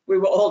ago, we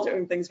were all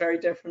doing things very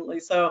differently.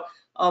 So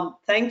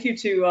thank you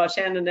to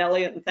Shannon,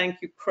 Elliot, and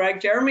thank you,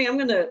 Craig. Jeremy, I'm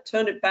going to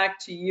turn it back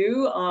to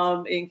you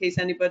in case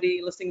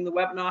anybody listening to the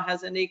webinar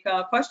has any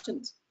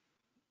questions.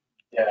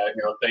 Yeah,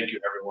 thank you,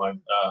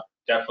 everyone.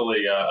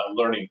 Definitely a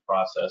learning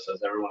process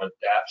as everyone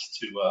adapts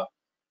to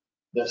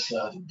this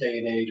day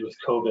and age with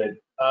COVID.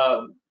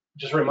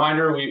 Just a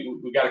reminder,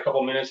 we got a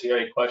couple minutes. If you have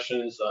any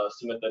questions,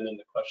 submit them in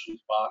the questions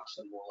box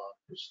and we'll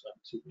push them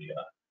to the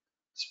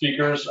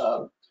speakers.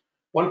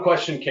 One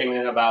question came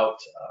in about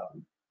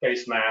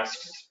face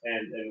masks,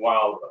 and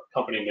while a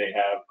company may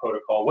have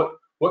protocol,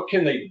 what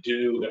can they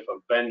do if a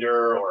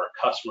vendor or a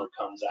customer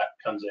comes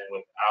in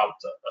without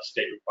a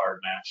state required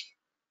mask?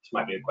 This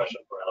might be a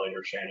question for Elliot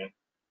or Shannon.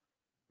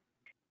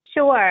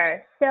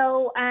 Sure.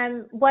 So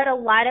what a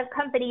lot of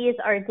companies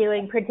are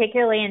doing,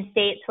 particularly in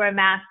states where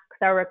masks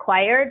are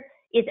required,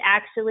 is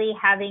actually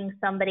having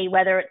somebody,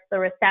 whether it's the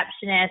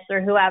receptionist or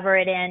whoever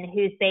it is,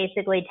 who's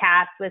basically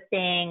tasked with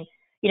saying,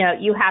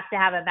 you have to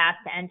have a mask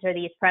to enter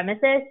these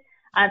premises.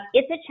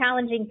 It's a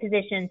challenging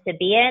position to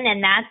be in,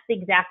 and that's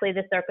exactly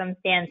the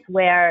circumstance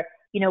where,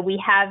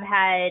 we have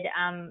had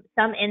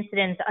some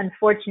incidents,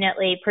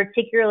 unfortunately,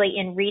 particularly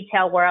in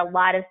retail, where a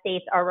lot of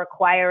states are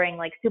requiring,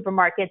 like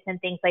supermarkets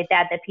and things like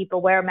that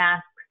people wear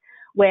masks,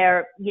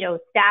 where,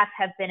 staff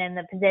have been in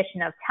the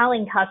position of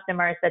telling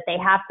customers that they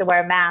have to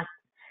wear masks,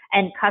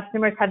 and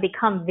customers have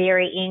become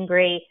very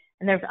angry.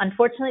 And there's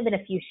unfortunately been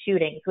a few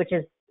shootings, which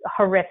is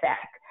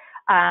horrific,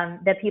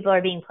 that people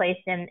are being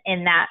placed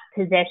in that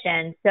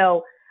position.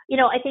 So,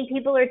 I think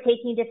people are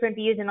taking different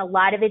views, and a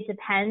lot of it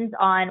depends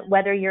on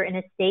whether you're in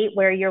a state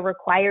where you're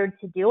required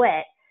to do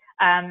it.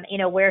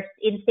 Where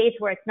in states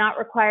where it's not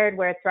required,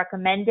 where it's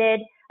recommended,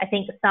 I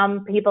think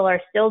some people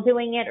are still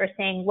doing it or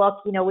saying,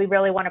 look, we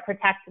really want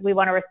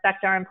to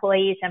respect our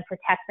employees and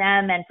protect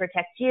them and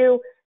protect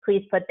you.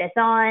 Please put this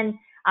on.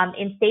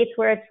 In states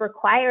where it's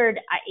required,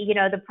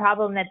 the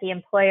problem that the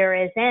employer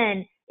is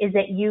in is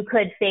that you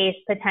could face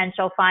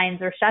potential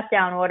fines or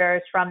shutdown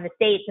orders from the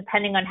state,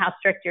 depending on how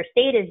strict your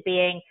state is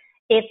being,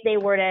 if they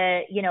were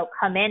to,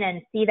 come in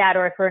and see that,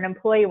 or if an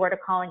employee were to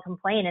call and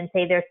complain and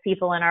say there's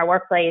people in our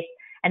workplace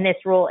and this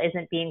rule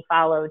isn't being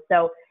followed.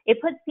 So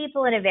it puts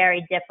people in a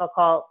very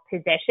difficult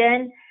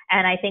position.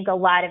 And I think a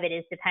lot of it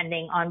is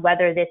depending on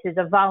whether this is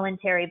a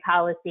voluntary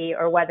policy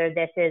or whether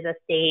this is a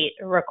state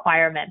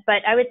requirement.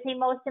 But I would say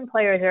most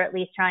employers are at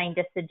least trying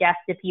to suggest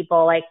to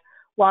people, like,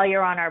 while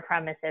you're on our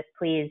premises,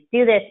 please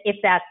do this, if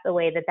that's the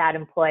way that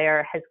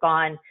employer has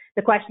gone.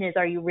 The question is,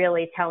 are you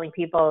really telling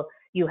people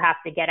you have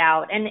to get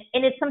out? And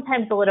it's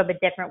sometimes a little bit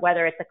different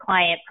whether it's a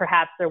client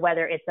perhaps or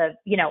whether it's a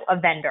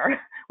vendor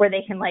where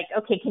they can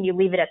okay, can you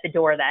leave it at the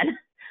door then?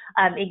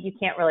 You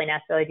can't really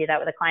necessarily do that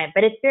with a client,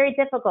 but it's very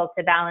difficult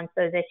to balance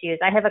those issues.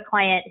 I have a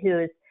client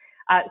who's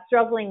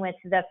struggling with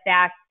the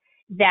fact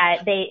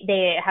that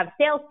they have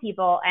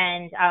salespeople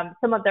and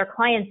some of their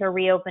clients are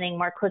reopening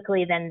more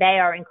quickly than they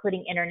are,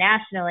 including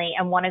internationally,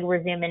 and want to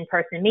resume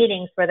in-person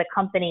meetings where the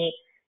company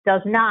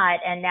does not.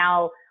 And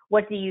now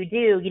what do?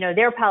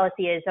 Their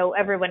policy is,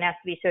 everyone has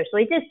to be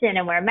socially distant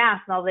and wear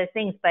masks and all those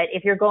things. But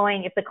if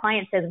the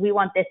client says, we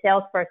want this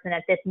salesperson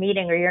at this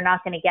meeting or you're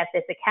not going to get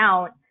this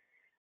account,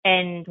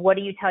 and what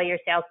do you tell your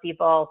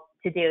salespeople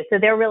to do? So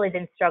they're really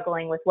been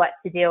struggling with what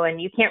to do,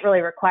 and you can't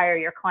really require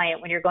your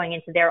client when you're going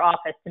into their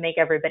office to make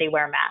everybody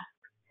wear masks.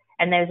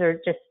 And those are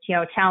just,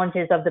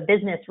 challenges of the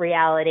business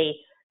reality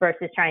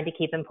versus trying to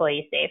keep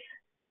employees safe.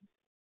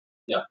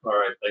 Yeah, all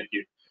right, thank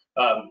you.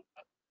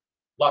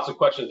 Lots of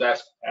questions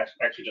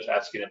actually just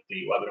asking if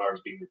the webinar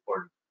is being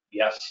recorded.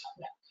 Yes,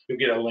 you'll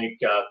get a link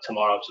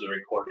tomorrow to the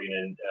recording,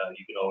 and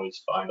you can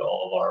always find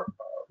all of our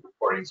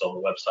recordings on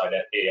the website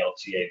at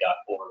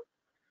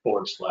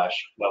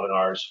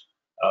alta.org/webinars.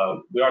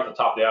 We are at the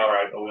top of the hour.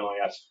 We only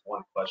asked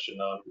one question.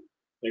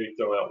 Maybe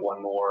throw out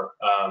one more.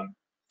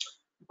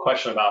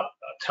 Question about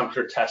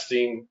temperature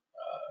testing.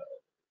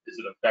 Is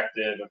it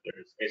effective if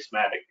there's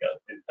asthmatic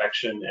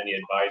infection? Any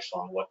advice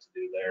on what to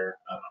do there?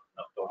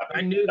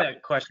 I knew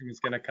that question was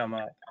going to come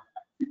up.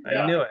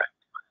 I knew it.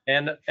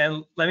 And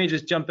let me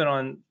just jump in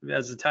on,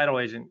 as a title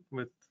agent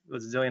with a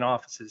zillion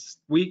offices,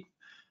 we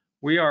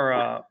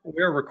are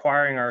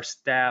requiring our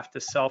staff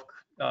to self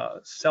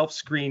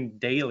screen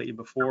daily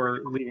before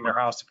leaving their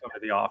house to come to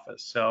the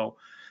office. So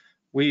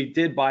we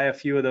did buy a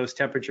few of those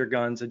temperature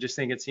guns. I just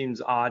think it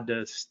seems odd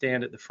to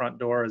stand at the front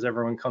door as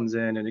everyone comes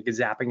in and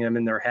zapping them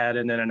in their head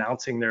and then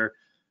announcing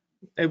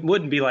it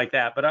wouldn't be like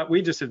that. But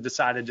we just have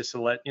decided just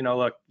to let,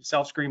 look,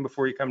 self-screen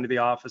before you come to the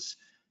office.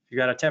 If you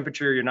got a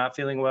temperature, you're not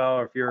feeling well,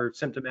 or if you're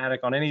symptomatic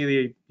on any of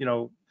the,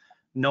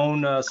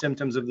 known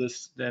symptoms of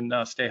this, then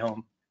stay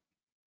home.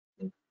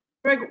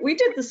 Greg, we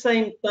did the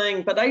same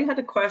thing, but I had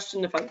a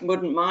question, if I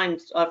wouldn't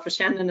mind, for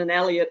Shannon and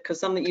Elliot, because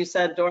something you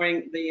said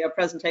during the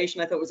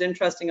presentation I thought was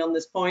interesting on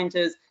this point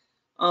is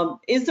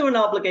there an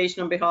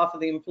obligation on behalf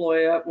of the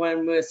employer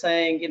when we're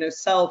saying,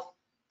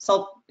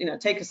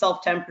 take a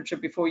self temperature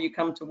before you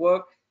come to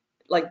work?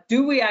 Like,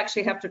 do we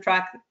actually have to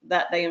track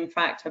that they in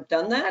fact have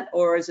done that,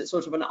 or is it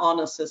sort of an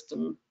honor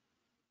system?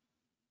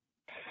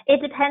 It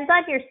depends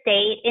on your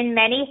state. In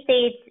many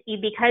states,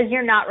 because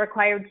you're not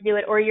required to do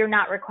it or you're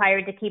not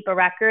required to keep a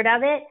record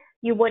of it,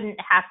 you wouldn't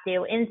have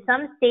to. In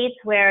some states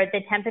where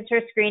the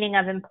temperature screening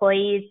of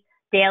employees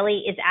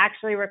daily is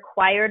actually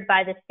required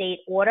by the state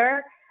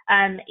order,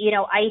 I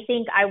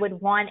think I would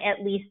want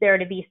at least there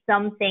to be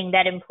something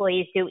that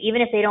employees do,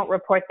 even if they don't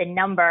report the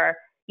number.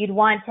 You'd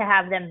want to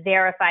have them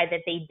verify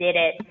that they did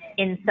it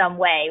in some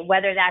way,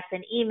 whether that's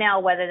an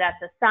email, whether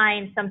that's a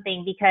sign,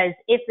 something, because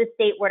if the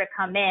state were to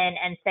come in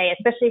and say,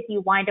 especially if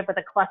you wind up with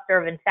a cluster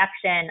of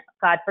infection,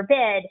 God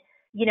forbid,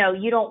 you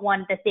don't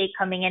want the state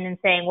coming in and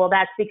saying, well,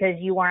 that's because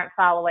you weren't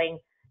following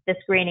the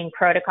screening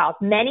protocols.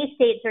 Many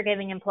states are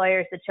giving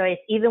employers the choice,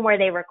 even where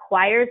they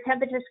require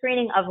temperature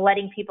screening, of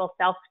letting people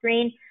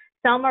self-screen.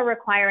 Some are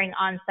requiring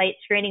on-site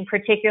screening,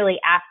 particularly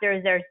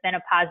after there's been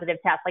a positive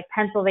test. Like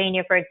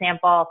Pennsylvania, for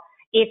example,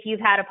 if you've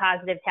had a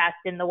positive test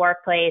in the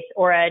workplace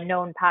or a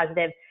known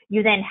positive,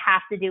 you then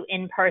have to do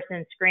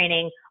in-person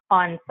screening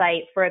on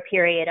site for a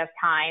period of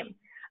time.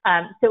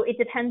 So it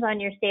depends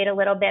on your state a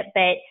little bit,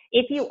 but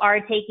if you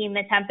are taking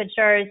the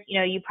temperatures,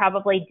 you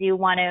probably do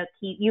want to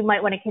you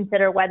might want to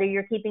consider whether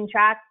you're keeping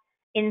track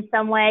in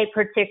some way,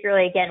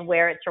 particularly again,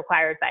 where it's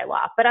required by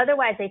law. But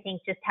otherwise, I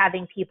think just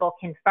having people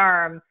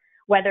confirm,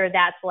 whether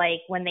that's like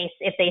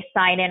if they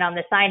sign in on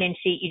the sign-in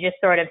sheet, you just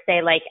sort of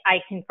say like,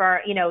 I confirm,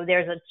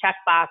 there's a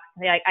checkbox,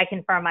 like I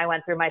confirm I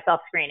went through my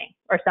self-screening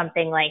or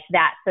something like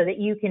that, so that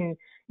you can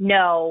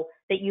know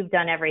that you've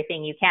done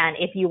everything you can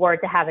if you were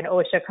to have an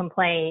OSHA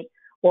complaint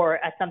or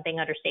something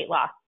under state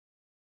law.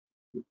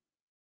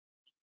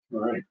 All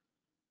right,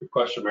 good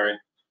question, Mary.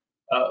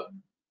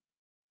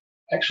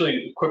 Actually,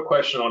 a quick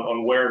question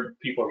on where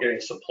people are getting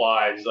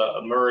supplies.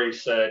 Murray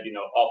said,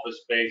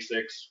 office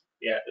basics.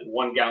 Yeah,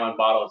 1 gallon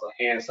bottles of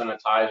hand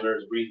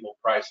sanitizers, reasonable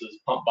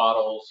prices. Pump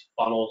bottles,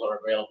 funnels are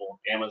available on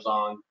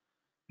Amazon.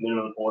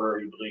 Minimum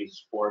order, he believes,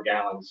 is 4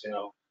 gallons.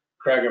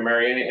 Craig or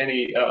Mary,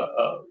 any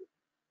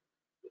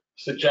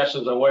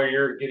suggestions on where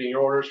you're getting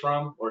your orders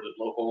from, or is it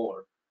local?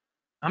 Or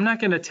I'm not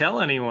going to tell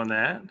anyone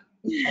that.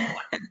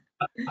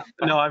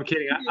 No, I'm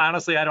kidding.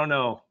 Honestly, I don't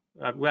know.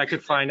 I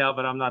could find out,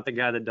 but I'm not the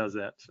guy that does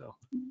that. So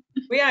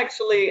we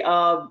actually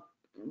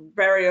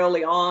very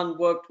early on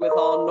worked with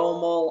our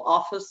normal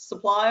office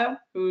supplier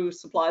who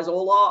supplies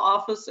all our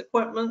office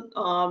equipment,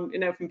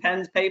 from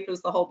pens,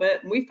 papers, the whole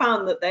bit. And we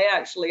found that they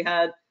actually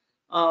had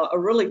a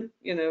really,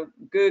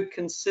 good,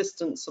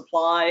 consistent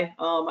supply.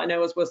 I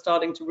know as we're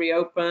starting to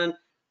reopen,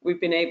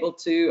 we've been able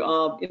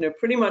to,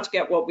 pretty much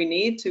get what we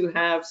need to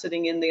have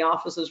sitting in the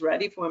offices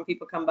ready for when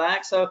people come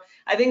back. So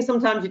I think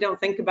sometimes you don't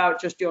think about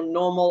just your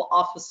normal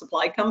office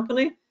supply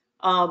company.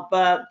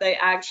 But they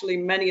actually,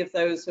 many of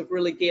those have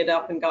really geared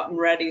up and gotten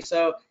ready.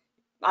 So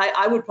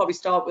I would probably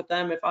start with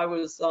them if I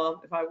was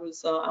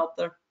out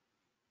there.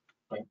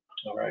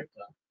 All right,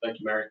 thank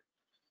you, Mary.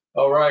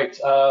 All right,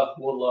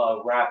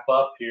 we'll wrap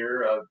up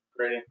here.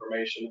 Great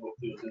information.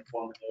 Hopefully it was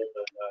informative,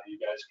 and you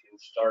guys can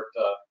start.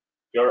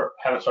 If you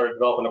haven't started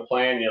developing a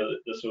plan,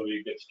 this will be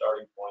a good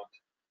starting point.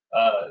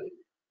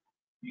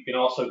 You can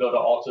also go to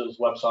Alta's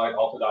website,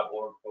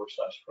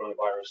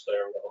 alta.org/coronavirus.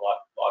 There we have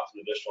lots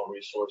of additional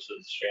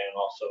resources. Shannon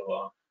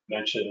also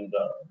mentioned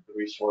the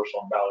resource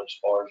on Ballard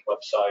Spar's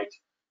website.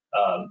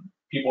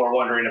 people are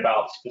wondering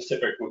about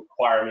specific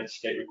requirements,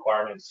 state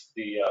requirements,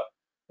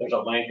 there's a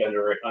link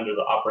under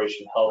the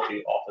Operation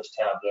Healthy Office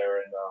tab there,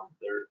 and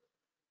their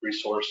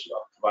resource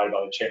provided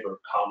by the Chamber of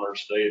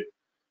Commerce. They've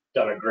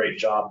done a great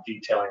job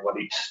detailing what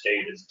each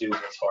state is doing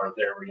as far as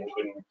their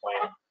reopening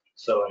plan.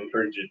 So I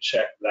encourage you to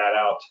check that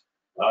out.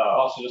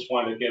 Also, just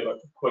wanted to give a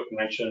quick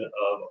mention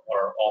of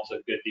our Alta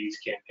Good Deeds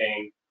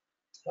campaign.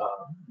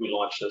 We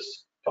launched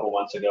this a couple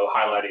months ago,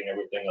 highlighting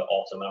everything that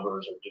Alta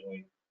members are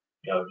doing,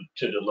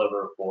 to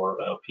deliver for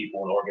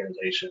people and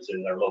organizations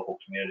in their local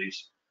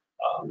communities.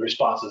 The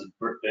response has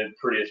been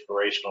pretty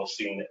inspirational,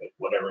 seeing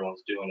what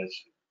everyone's doing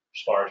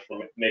as far as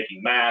from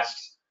making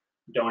masks,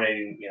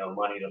 donating,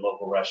 money to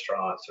local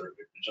restaurants, or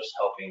just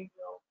helping,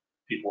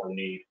 people in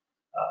need.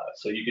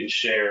 So you can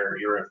share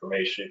your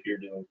information if you're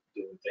doing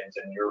things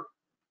in your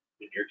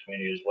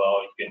community as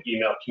well. You can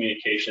email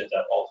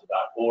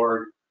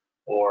communications@alta.org,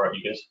 or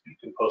you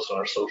can post on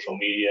our social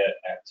media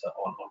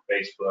on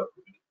Facebook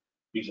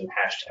using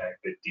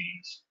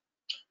 #GoodDeeds.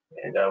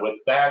 And with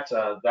that,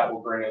 that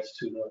will bring us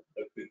to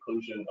the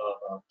conclusion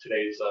of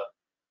today's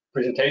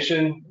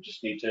presentation. We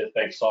just need to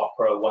thank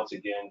SoftPro once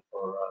again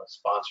for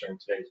sponsoring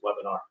today's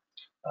webinar.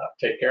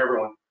 Take care,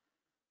 everyone.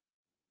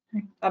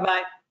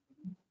 Bye-bye.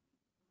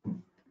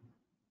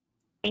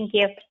 Thank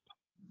you.